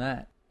should have done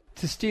that.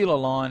 To steal a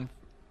line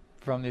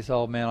from this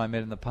old man I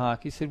met in the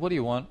park, he said, "What do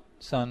you want,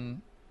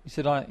 son?" He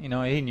said, he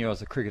knew I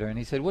was a cricketer, and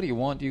he said, "What do you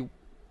want? Do you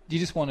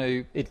just want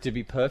it to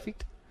be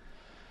perfect?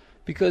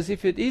 Because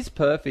if it is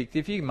perfect,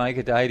 if you make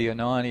it to 80 or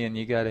 90 and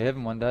you go to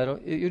heaven one day,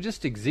 you'll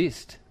just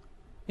exist.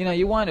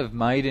 You won't have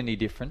made any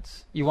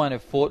difference. You won't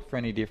have fought for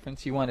any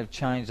difference. You won't have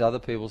changed other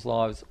people's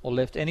lives or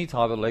left any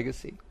type of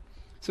legacy.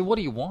 So what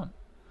do you want?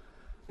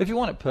 If you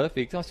want it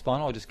perfect, that's fine.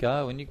 I'll just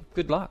go and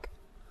good luck.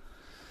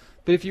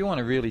 But if you want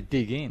to really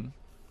dig in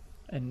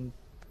and,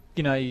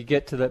 you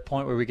get to that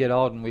point where we get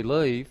old and we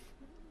leave,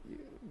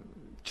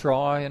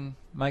 try and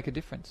make a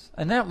difference."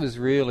 And that was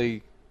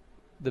really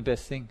the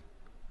best thing.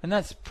 And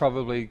that's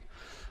probably,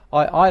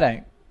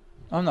 I'm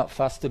not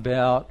fussed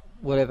about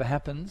whatever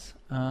happens.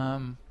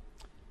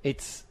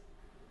 It's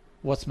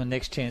what's my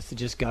next chance to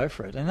just go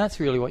for it. And that's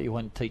really what you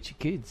want to teach your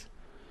kids.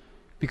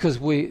 Because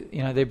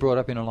they're brought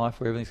up in a life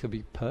where everything's going to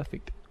be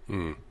perfect.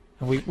 And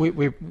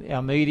we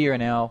our media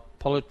and our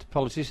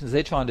politicians,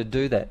 they're trying to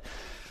do that.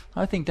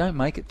 I think don't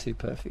make it too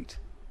perfect.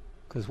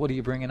 Because what are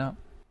you bringing up?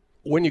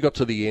 When you got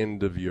to the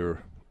end of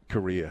your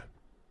career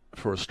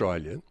for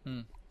Australia,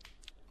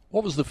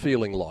 what was the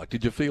feeling like?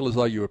 Did you feel as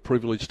though you were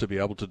privileged to be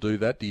able to do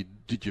that?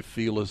 Did you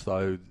feel as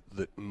though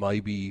that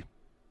maybe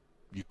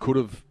you could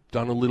have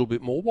done a little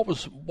bit more? What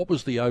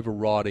was the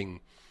overriding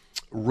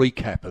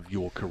recap of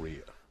your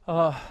career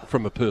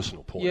from a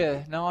personal point of view?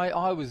 Yeah, no,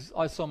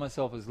 I saw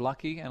myself as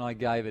lucky and I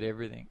gave it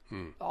everything.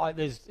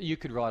 You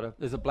could write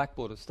there's a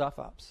blackboard of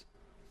stuff-ups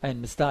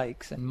and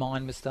mistakes and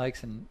mind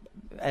mistakes and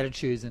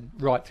attitudes and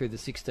right through the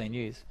 16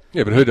 years.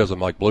 Yeah, but who doesn't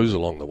make blues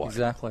along the way?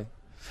 Exactly.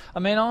 I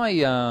mean,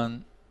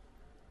 I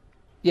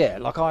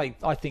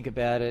think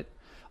about it.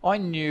 I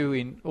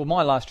knew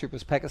my last trip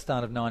was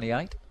Pakistan of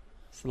 98.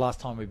 It's the last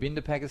time we've been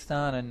to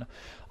Pakistan, and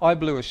I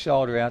blew a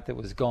shoulder out that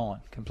was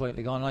gone,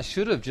 completely gone. And I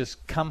should have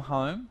just come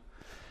home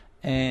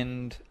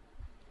and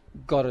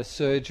got a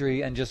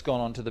surgery and just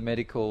gone onto the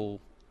medical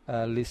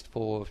list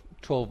for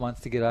 12 months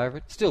to get over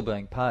it, still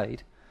being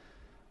paid.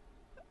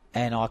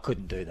 And I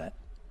couldn't do that.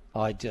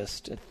 I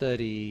just, at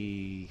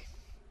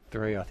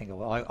 33, I think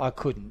I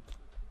couldn't.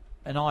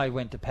 And I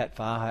went to Pat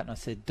Farhat and I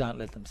said, "Don't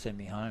let them send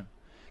me home."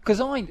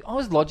 Because I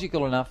was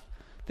logical enough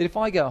that if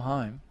I go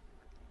home,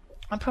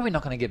 I'm probably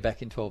not going to get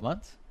back in 12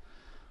 months.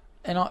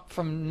 And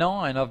from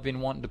 9, I've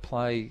been wanting to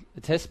play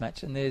a test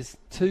match, and there's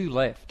 2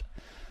 left.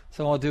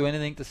 So I'll do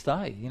anything to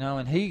stay, And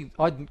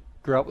I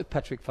grew up with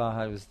Patrick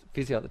Farhat, who was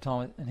physio at the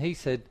time, and he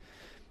said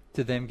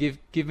to them,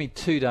 give me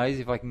 2 days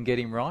if I can get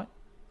him right.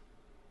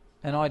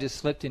 And I just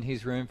slept in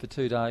his room for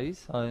 2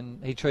 days,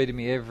 and he treated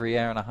me every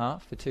hour and a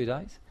half for 2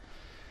 days.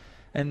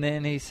 And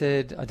then he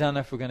said, "I don't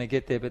know if we're going to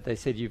get there, but they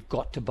said you've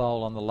got to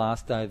bowl on the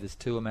last day of this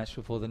tour match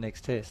before the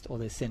next test, or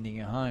they're sending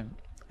you home."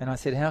 And I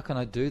said, "How can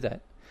I do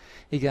that?"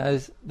 He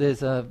goes,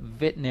 "There's a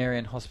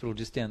veterinarian hospital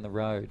just down the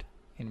road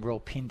in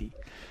Rawalpindi,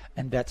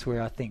 and that's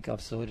where I think I've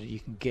sorted you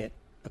can get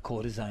a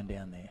cortisone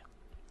down there.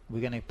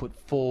 We're going to put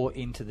 4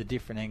 into the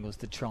different angles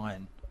to try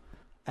and..."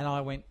 And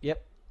I went,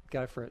 "Yep,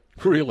 go for it."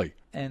 Really?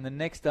 And the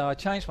next day I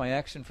changed my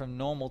action from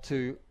normal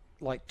to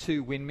like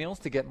 2 windmills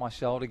to get my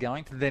shoulder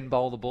going, to then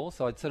bowl the ball.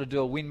 So I'd sort of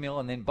do a windmill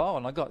and then bowl,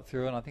 and I got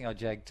through, and I think I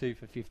jagged 2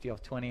 for 50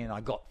 off 20, and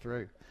I got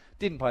through.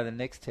 Didn't play the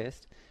next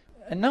test.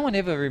 And no one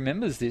ever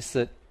remembers this,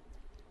 that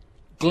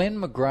Glenn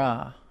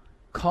McGrath,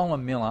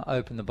 Colin Miller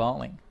opened the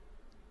bowling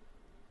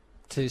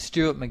to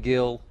Stuart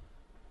McGill,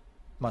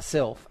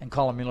 myself, and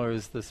Colin Miller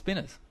as the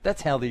spinners.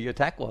 That's how the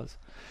attack was.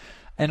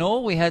 And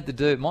all we had to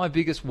do, my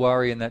biggest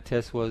worry in that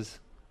test was,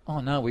 oh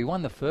no, we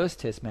won the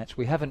first test match.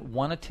 We haven't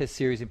won a test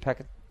series in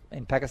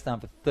Pakistan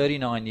for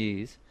 39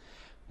 years.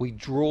 We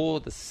draw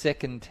the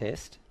second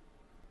test.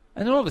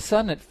 And then all of a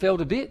sudden it fell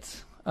to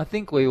bits. I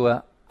think we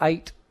were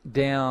 8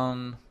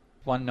 down,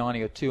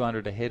 190 or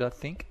 200 ahead, I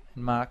think.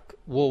 And Mark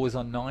Waugh was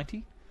on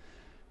 90.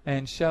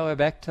 And Shoaib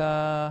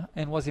Akhtar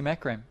and Wasim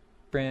Akram,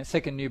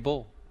 second new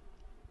ball.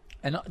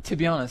 And to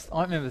be honest,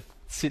 I remember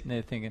sitting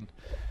there thinking,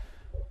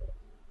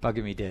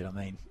 bugging me dead. I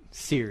mean,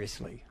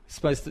 seriously.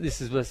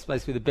 This is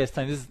supposed to be the best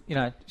team. This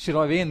is, should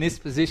I be in this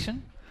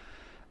position?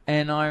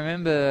 And I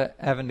remember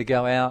having to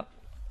go out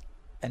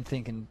and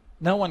thinking,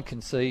 no one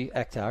can see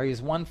Akhtar. He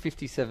was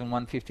 157,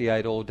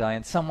 158 all day,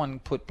 and someone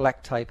put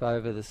black tape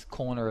over this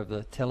corner of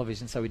the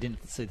television so we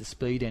didn't see the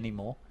speed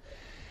anymore.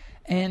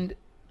 And I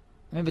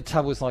remember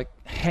Tub was like,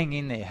 hang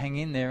in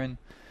there. And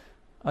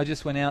I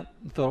just went out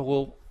and thought,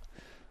 well,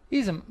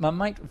 here's my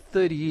mate of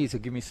 30 years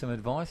who'll give me some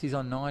advice. He's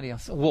on 90. I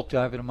walked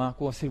over to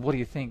Mark Waugh. I said, "What do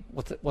you think?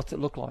 What's it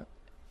look like?"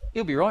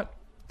 "He'll be right.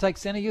 Take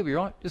centre, you'll be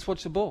right. Just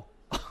watch the ball."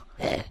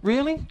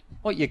 Really?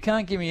 What, you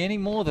can't give me any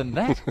more than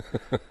that?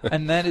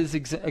 And that is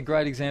a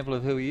great example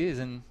of who he is.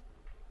 And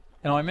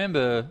I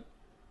remember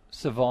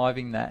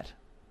surviving that.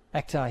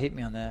 Akhtar hit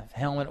me on the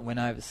helmet, it went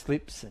over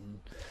slips, and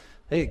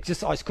I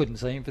just couldn't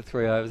see him for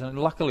 3 overs. And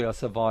luckily I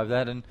survived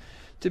that. And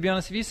to be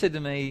honest, if you said to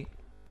me,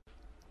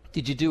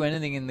 did you do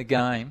anything in the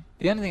game?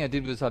 The only thing I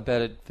did was I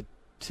batted for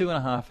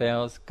 2.5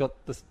 hours,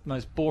 got the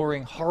most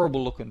boring,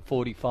 horrible-looking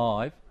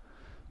 45.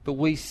 But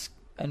we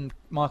and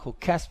Michael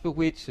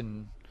Kasperwich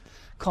and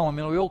Colin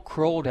Miller, we all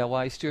crawled our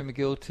way, Stuart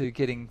McGill, to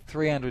getting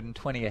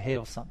 320 ahead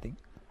or something.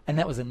 And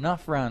that was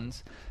enough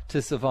runs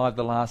to survive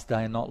the last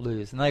day and not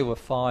lose. And they were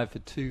 5 for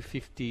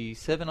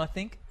 257, I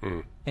think.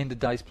 End of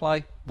day's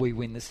play. We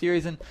win the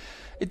series. And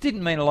it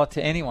didn't mean a lot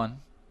to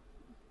anyone.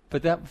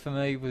 But that, for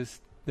me,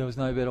 there was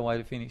no better way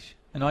to finish.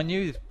 And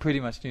I pretty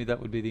much knew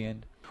that would be the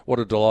end. What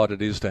a delight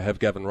it is to have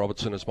Gavin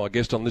Robertson as my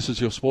guest on This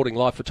Is Your Sporting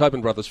Life for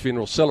Tobin Brothers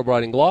Funeral,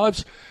 celebrating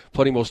lives.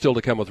 Plenty more still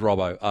to come with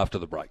Robbo after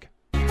the break.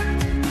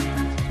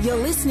 You're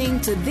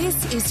listening to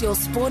This Is Your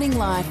Sporting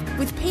Life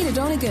with Peter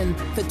Donegan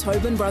for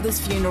Tobin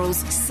Brothers Funerals,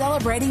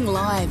 celebrating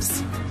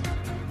lives.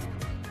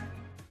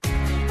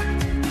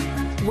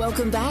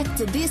 Welcome back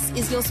to This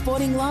Is Your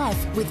Sporting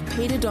Life with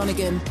Peter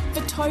Donegan for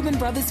Tobin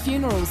Brothers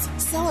Funerals,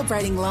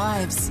 celebrating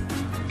lives.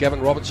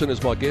 Gavin Robertson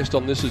is my guest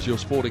on This Is Your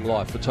Sporting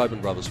Life for Tobin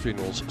Brothers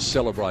Funerals,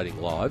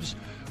 celebrating lives.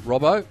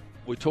 Robbo,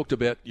 we talked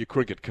about your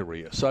cricket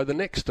career. So the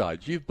next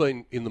stage, you've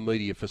been in the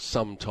media for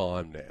some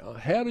time now.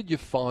 How did you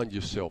find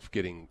yourself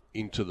getting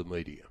into the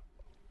media?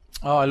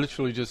 Oh, I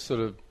literally just sort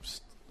of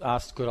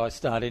asked could I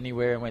start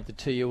anywhere and went to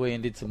TUE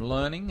and did some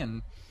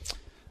learning,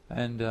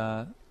 and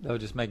they were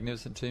just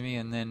magnificent to me.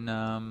 And then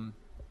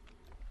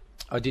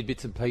I did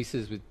bits and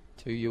pieces with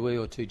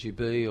 2UE or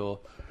 2GB,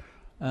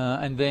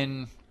 and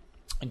then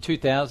in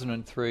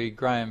 2003,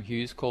 Graham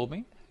Hughes called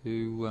me.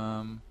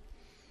 Graham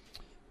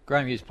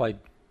Hughes played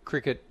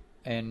cricket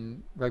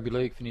and rugby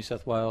league for New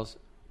South Wales.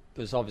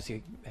 Was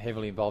obviously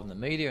heavily involved in the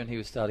media, and he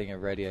was starting a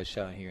radio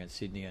show here in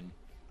Sydney. And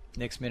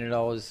next minute,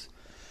 I was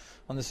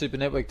on the Super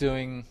Network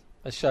doing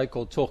a show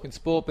called Talking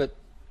Sport, but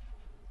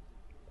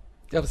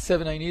that was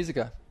 17 years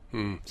ago.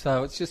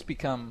 So it's just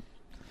become.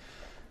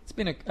 It's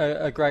been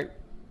a great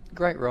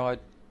ride,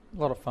 a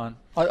lot of fun.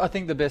 I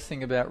think the best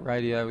thing about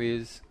radio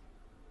is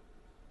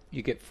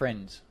you get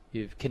friends,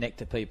 you connect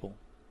to people,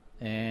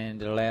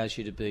 and it allows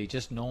you to be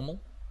just normal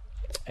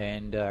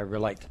and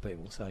relate to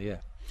people. So, yeah.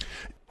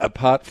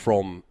 Apart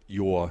from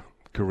your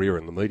career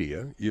in the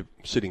media, you're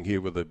sitting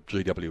here with a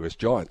GWS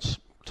Giants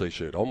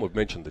T-shirt on. We've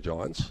mentioned the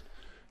Giants.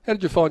 How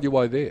did you find your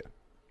way there?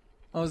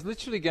 I was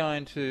literally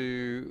going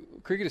to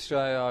Cricket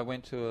Australia. I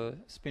went to a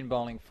spin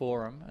bowling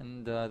forum,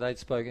 and they'd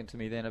spoken to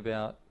me then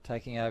about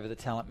taking over the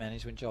talent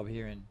management job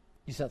here in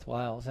New South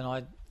Wales. And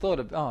I thought,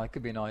 it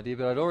could be an idea,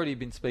 but I'd already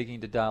been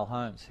speaking to Dale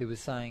Holmes, who was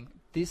saying,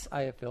 this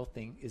AFL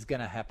thing is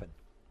going to happen.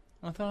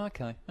 And I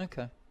thought,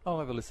 okay, I'll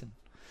have a listen.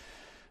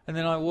 And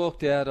then I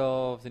walked out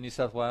of the New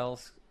South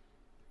Wales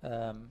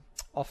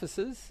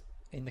offices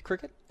in the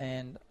cricket,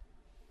 and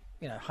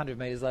 100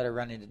 metres later,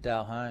 run into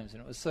Dale Holmes,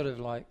 and it was sort of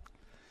like,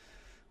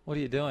 what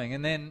are you doing?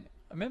 And then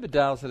I remember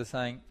Dale sort of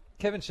saying,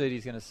 Kevin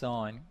Sheedy's going to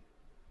sign.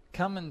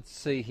 Come and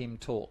see him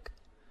talk.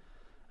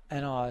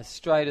 And I,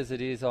 straight as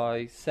it is,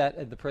 I sat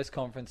at the press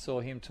conference,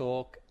 saw him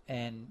talk,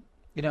 and,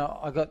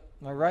 I got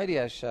my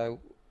radio show.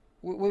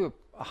 We were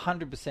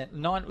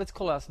 100%, let's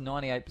call us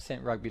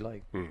 98% rugby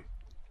league.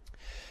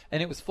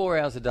 And it was 4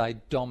 hours a day,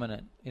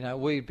 dominant.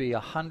 We'd be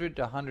 100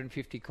 to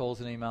 150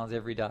 calls and emails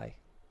every day.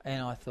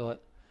 And I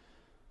thought,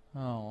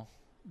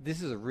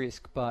 this is a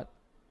risk, but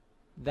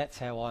that's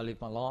how I live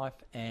my life.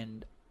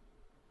 And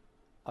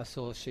I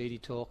saw Sheedy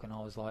talk, and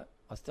I was like,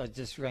 I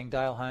just rang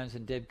Dale Holmes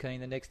and Deb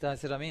Keane the next day. I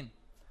said, I'm in.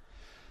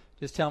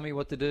 Just tell me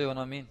what to do, and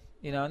I'm in.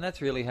 And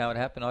that's really how it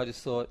happened. I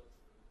just thought,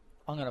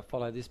 I'm going to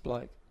follow this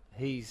bloke.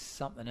 He's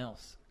something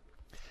else.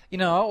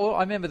 I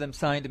remember them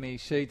saying to me,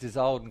 Sheeds is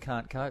old and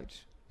can't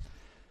coach.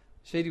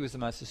 Sheedy was the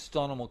most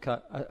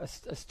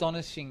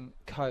astonishing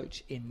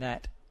coach in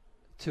that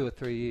 2 or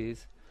 3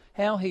 years.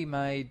 How he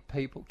made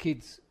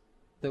kids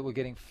that were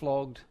getting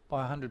flogged by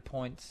 100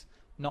 points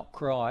not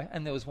cry,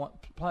 and there was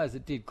players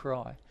that did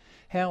cry.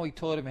 How he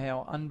taught them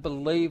how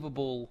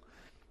unbelievable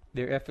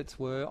their efforts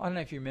were. I don't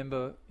know if you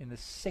remember, in the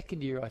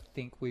second year, I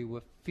think we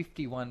were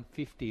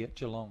 51-50 at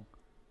Geelong,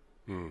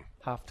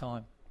 half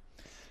time.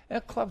 Our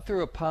club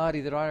threw a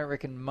party that I don't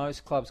reckon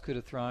most clubs could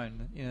have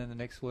thrown, the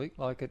next week.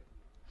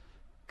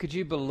 Could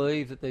you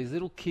believe that these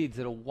little kids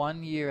that are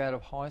 1 year out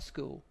of high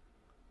school,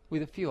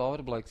 with a few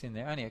older blokes in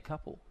there, only a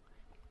couple,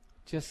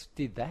 just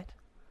did that?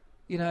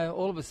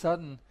 All of a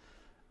sudden,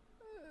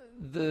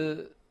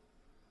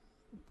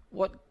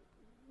 what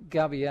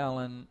Gubby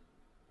Allen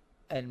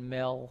and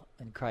Mel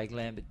and Craig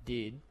Lambert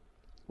did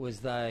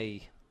was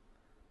they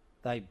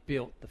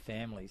built the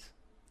families.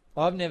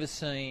 I've never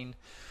seen,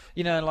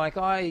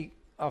 I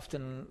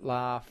often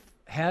laugh,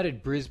 how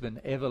did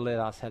Brisbane ever let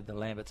us have the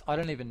Lamberts? I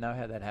don't even know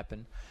how that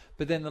happened.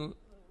 But then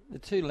the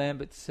two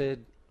Lamberts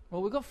said,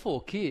 well, we've got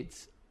 4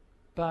 kids,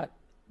 but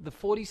the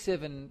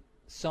 47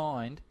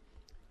 signed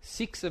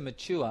 6 are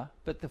mature,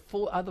 but the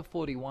other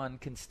 41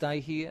 can stay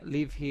here,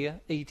 live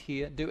here, eat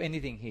here, do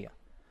anything here.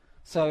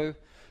 So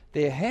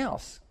their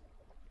house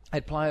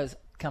had players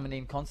coming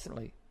in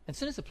constantly. As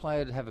soon as a player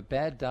would have a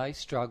bad day,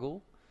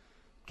 struggle,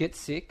 get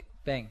sick,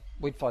 bang,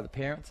 we'd fly the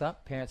parents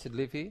up. Parents would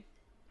live here.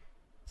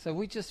 So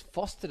we just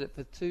fostered it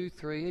for 2,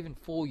 3, even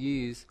 4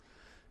 years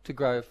to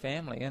grow a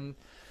family. And,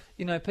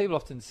 you know, people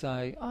often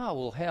say, oh,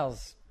 well,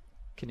 how's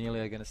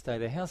Cornelia going to stay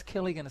there? How's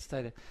Kelly going to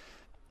stay there?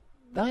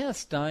 They are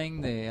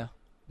staying there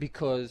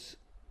because,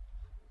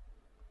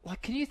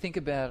 like, can you think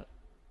about,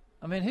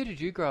 I mean, who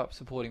did you grow up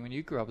supporting when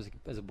you grew up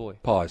as a boy?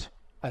 Pies.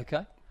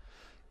 Okay.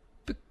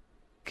 But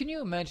can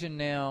you imagine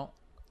now,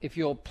 if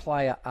you're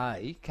player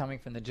A coming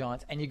from the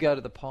Giants and you go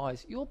to the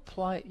Pies, your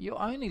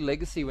only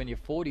legacy when you're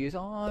 40 is,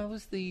 I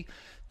was the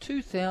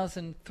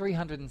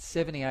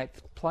 2,378th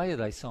player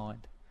they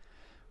signed.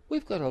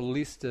 We've got a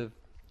list of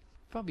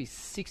probably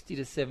 60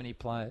 to 70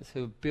 players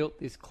who have built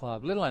this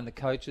club, let alone the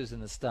coaches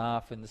and the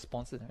staff and the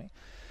sponsors and everything.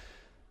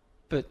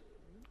 But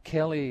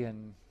Kelly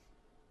and,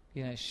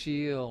 you know,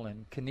 Shield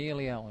and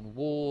Cornelio and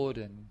Ward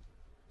and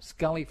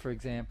Scully, for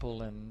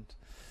example, and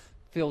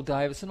Phil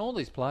Davis and all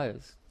these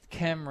players,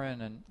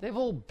 Cameron, and they've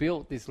all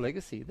built this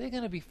legacy. They're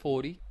going to be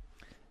 40,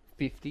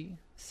 50,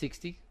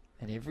 60,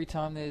 and every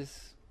time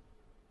there's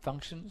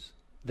functions,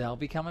 they'll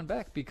be coming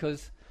back,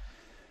 because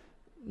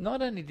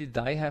not only did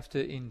they have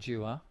to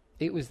endure,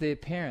 it was their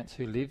parents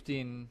who lived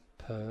in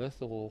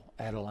Perth or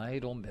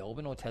Adelaide or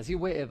Melbourne or Tassie,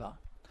 wherever,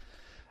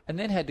 and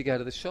then had to go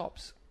to the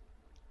shops,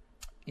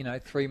 you know,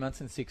 3 months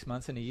and 6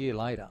 months and a year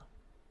later.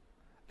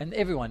 And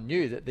everyone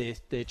knew that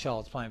their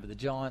child's playing for the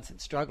Giants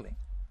and struggling.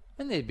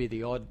 And there'd be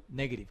the odd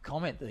negative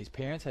comment that these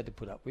parents had to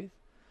put up with.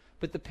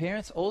 But the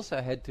parents also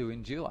had to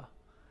endure.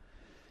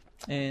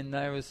 And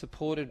they were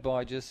supported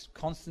by just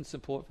constant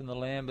support from the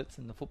Lamberts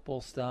and the football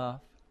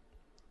staff.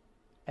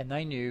 And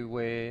they knew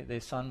where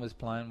their son was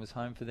playing was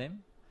home for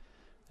them.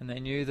 And they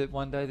knew that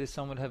one day their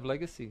son would have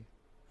legacy.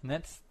 And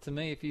that's, to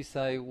me, if you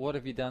say, what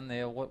have you done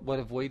there? What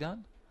have we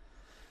done?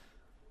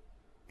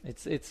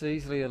 It's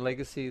easily a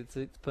legacy.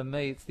 For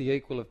me, it's the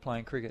equal of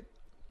playing cricket.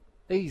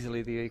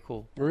 Easily the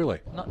equal. Really?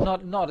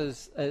 Not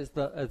as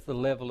the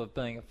level of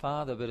being a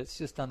father, but it's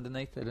just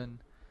underneath it.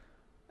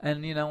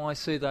 And you know, I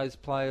see those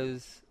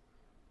players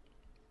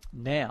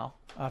now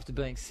after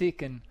being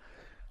sick, and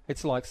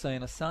it's like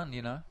seeing a son,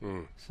 you know.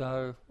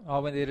 So I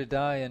went there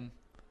today, and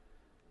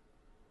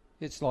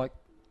it's like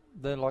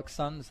they're like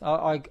sons.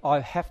 I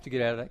have to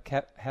get out of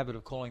that habit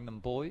of calling them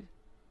boys.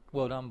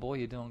 Well done, boy,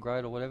 you're doing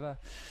great, or whatever.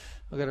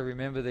 I've got to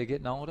remember they're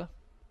getting older,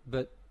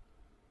 but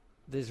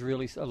there's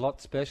really a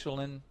lot special,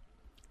 and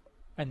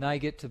they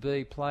get to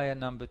be player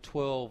number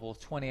 12 or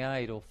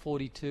 28 or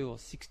 42 or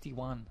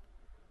 61.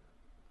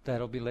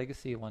 That'll be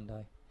legacy one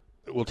day.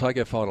 We'll take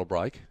our final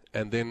break,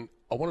 and then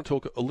I want to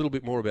talk a little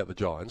bit more about the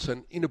Giants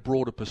and in a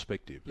broader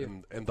perspective,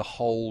 and the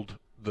hold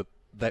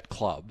that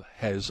club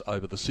has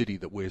over the city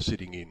that we're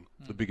sitting in,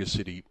 the biggest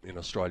city in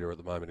Australia at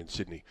the moment in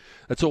Sydney.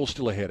 It's all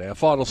still ahead. Our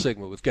final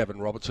segment with Gavin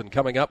Robertson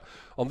coming up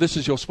on This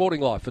Is Your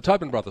Sporting Life for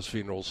Tobin Brothers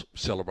Funerals,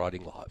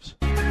 celebrating lives.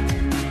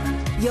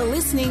 You're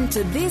listening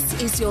to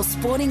This Is Your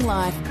Sporting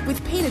Life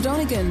with Peter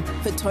Donegan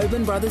for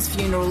Tobin Brothers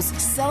Funerals,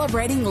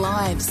 celebrating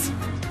lives.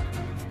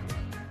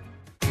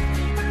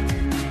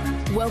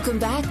 Welcome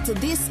back to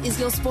This Is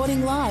Your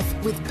Sporting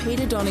Life with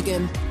Peter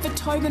Donegan for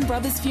Tobin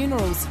Brothers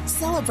Funerals,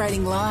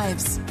 celebrating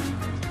lives.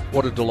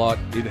 What a delight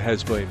it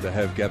has been to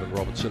have Gavin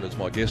Robertson as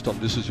my guest on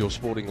This Is Your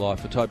Sporting Life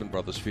for Tobin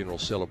Brothers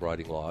Funerals,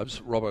 celebrating lives.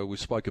 Robbo, we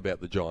spoke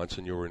about the Giants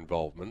and your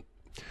involvement.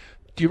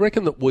 Do you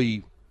reckon that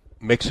we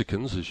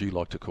Mexicans, as you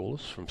like to call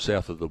us, from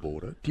south of the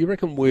border, do you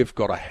reckon we've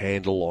got a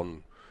handle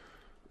on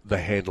the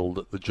handle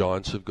that the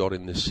Giants have got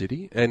in this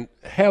city? And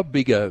how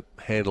big a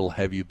handle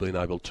have you been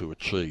able to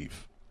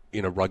achieve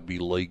in a rugby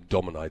league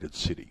dominated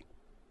city?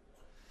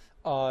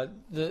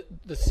 The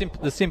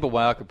simple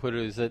way I could put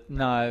it is that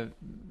no,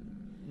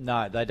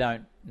 they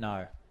don't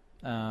know.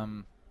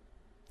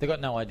 They've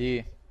got no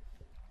idea.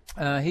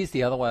 Here's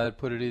the other way I'd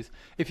put it is,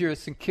 if you're a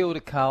St Kilda,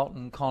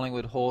 Carlton,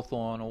 Collingwood,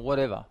 Hawthorn or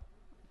whatever,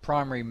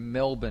 primary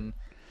Melbourne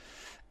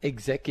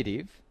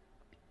executive,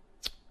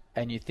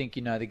 and you think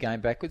you know the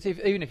game backwards,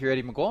 even if you're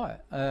Eddie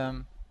Maguire,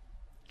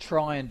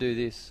 try and do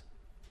this.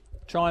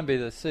 Try and be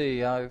the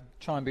CEO,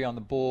 try and be on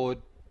the board,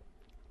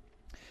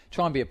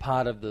 try and be a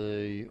part of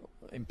the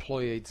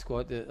employee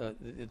squad,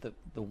 the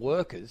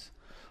workers,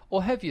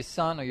 or have your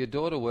son or your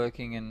daughter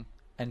working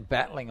and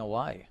battling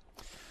away.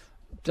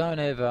 Don't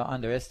ever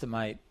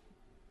underestimate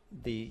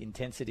the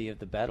intensity of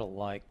the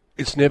battle.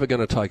 It's never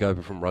going to take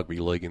over from rugby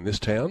league in this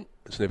town.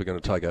 It's never going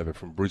to take over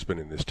from Brisbane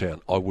in this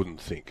town, I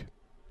wouldn't think.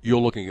 You're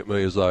looking at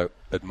me as though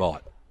it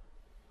might.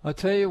 I'll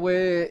tell you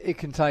where it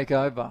can take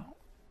over.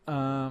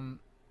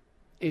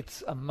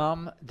 It's a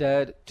mum,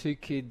 dad, 2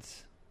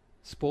 kids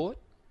sport.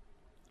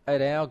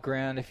 At our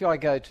ground, if I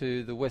go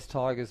to the West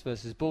Tigers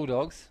versus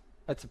Bulldogs,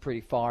 that's a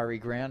pretty fiery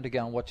ground to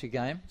go and watch a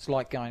game. It's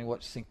like going to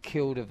watch St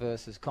Kilda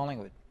versus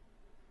Collingwood.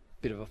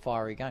 bit of a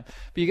fiery game.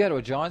 But you go to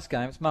a Giants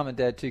game, it's mum and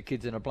dad, 2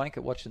 kids in a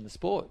blanket watching the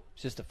sport.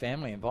 It's just a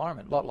family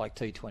environment, a lot like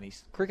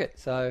T20 cricket.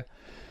 So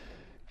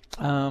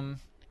the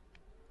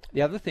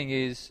other thing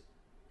is,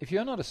 if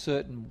you're not a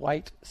certain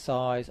weight,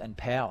 size and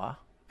power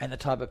and the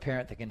type of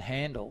parent that can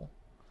handle,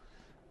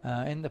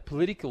 in the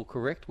political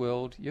correct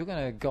world, you're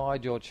going to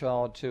guide your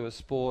child to a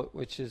sport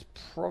which is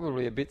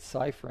probably a bit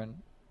safer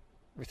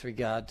with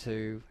regard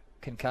to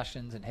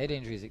concussions and head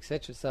injuries,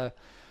 etc. So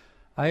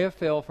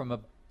AFL from a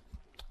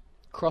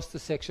across the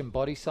section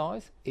body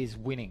size is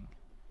winning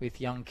with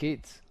young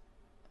kids.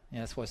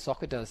 That's why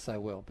soccer does so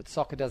well. But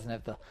soccer doesn't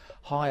have the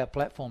higher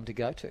platform to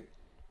go to.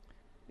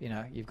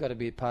 You've got to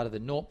be a part of the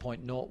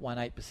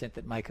 0.018%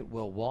 that make it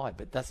worldwide,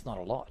 but that's not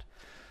a lot.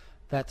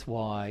 That's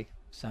why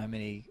so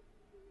many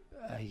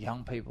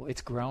young people,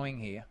 it's growing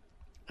here.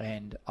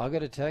 And I got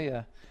to tell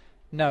you,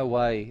 no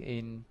way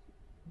in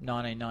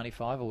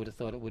 1995 I would have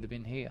thought it would have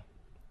been here.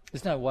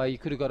 There's no way you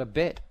could have got a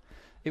bet.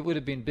 It would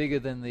have been bigger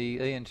than the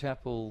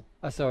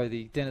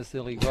the Dennis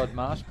Lilly Rod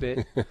Marsh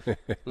bet,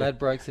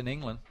 Ladbrokes in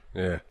England.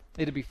 Yeah.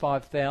 It'd be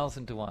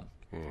 5,000 to 1.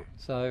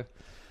 So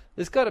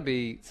there's got to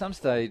be some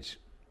stage.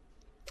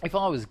 If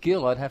I was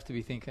Gill, I'd have to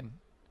be thinking,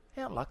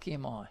 how lucky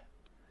am I?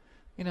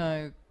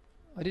 I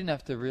didn't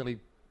have to really.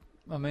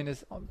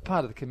 As I'm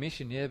part of the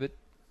commission, yeah, but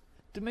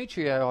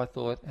Demetrio, I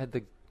thought, had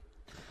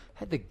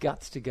the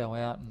guts to go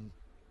out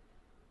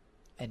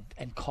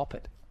and cop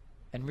it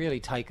and really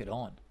take it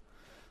on.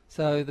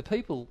 So the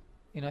people,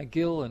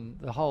 Gill and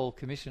the whole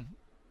commission,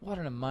 what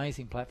an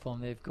amazing platform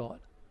they've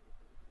got.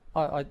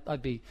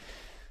 I'd be,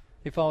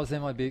 if I was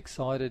them, I'd be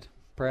excited,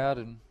 proud,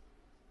 and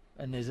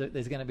there's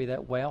going to be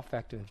that wow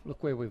factor.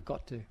 Look where we've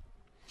got to.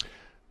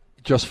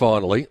 Just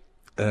finally,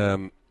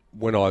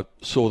 when I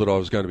saw that I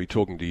was going to be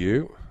talking to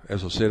you,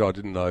 as I said, I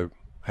didn't know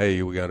how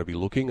you were going to be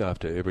looking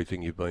after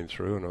everything you've been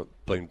through, and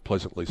I've been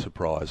pleasantly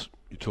surprised.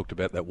 You talked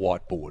about that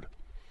whiteboard.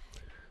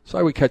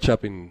 So we catch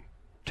up in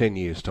 10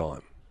 years'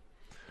 time.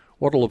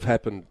 What'll have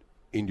happened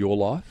in your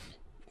life?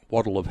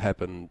 What'll have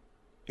happened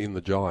in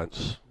the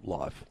Giants'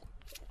 life?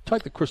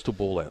 Take the crystal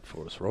ball out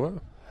for us,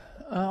 Robbo.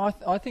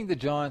 I think the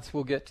Giants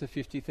will get to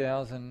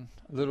 50,000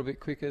 a little bit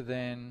quicker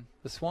than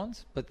the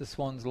Swans, but the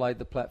Swans laid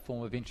the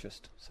platform of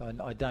interest, so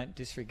I don't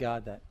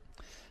disregard that.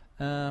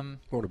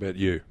 What about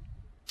you?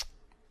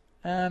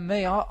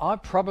 Me, I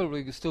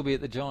probably will still be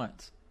at the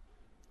Giants,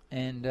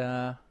 and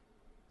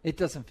it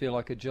doesn't feel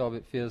like a job.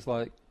 It feels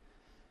like,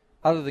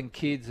 other than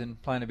kids and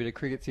playing a bit of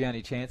cricket, it's the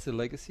only chance of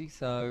legacy.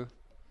 So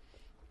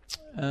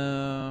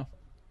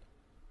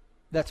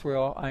that's where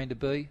I aim to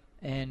be,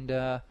 and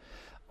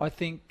I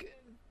think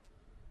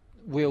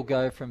we'll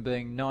go from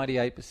being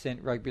 98%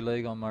 rugby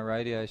league on my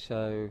radio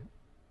show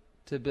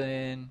to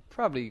being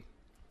probably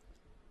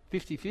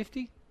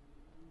 50-50.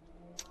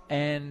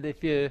 And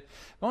if you're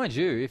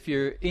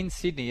in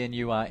Sydney and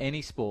you are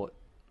any sport,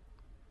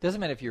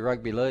 doesn't matter if you're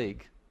rugby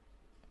league,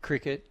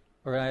 cricket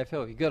or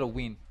AFL, you've got to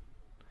win.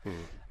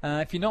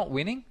 If you're not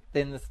winning,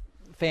 then the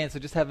fans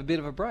will just have a bit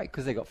of a break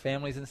because they've got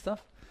families and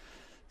stuff.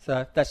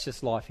 So that's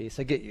just life here.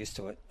 So get used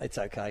to it. It's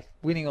okay.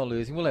 Winning or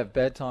losing. We'll have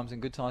bad times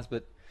and good times,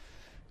 but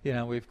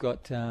we've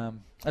got,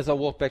 as I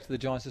walked back to the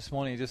Giants this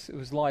morning, it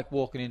was like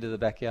walking into the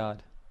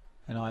backyard,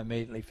 and I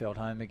immediately felt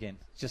home again.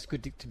 It's just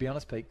good to be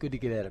honest, Pete, good to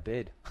get out of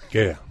bed.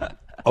 Yeah,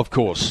 of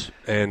course.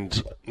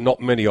 And not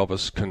many of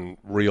us can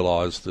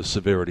realise the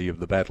severity of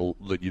the battle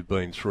that you've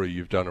been through.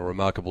 You've done a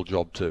remarkable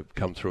job to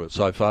come through it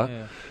so far.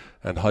 Yeah.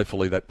 And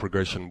hopefully that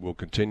progression will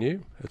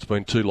continue. It's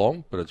been too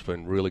long, but it's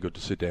been really good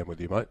to sit down with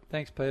you, mate.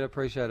 Thanks, Peter.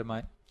 Appreciate it,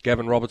 mate.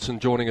 Gavin Robertson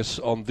joining us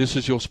on This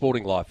Is Your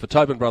Sporting Life. For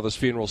Tobin Brothers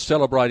Funeral,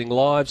 celebrating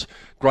lives.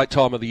 Great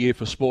time of the year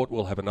for sport.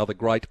 We'll have another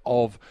great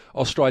of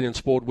Australian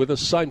sport with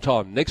us. Same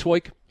time next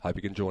week. Hope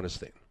you can join us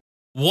then.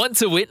 Want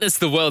to witness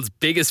the world's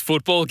biggest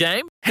football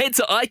game? Head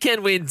to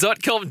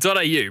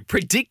iCanWin.com.au,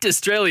 predict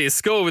Australia's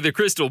score with a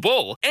crystal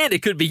ball, and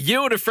it could be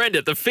you and a friend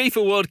at the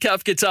FIFA World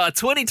Cup Qatar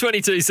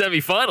 2022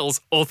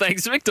 semi-finals, all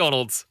thanks to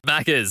McDonald's.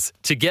 Maccas,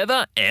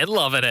 together and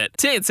loving it.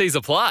 TNCs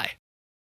apply.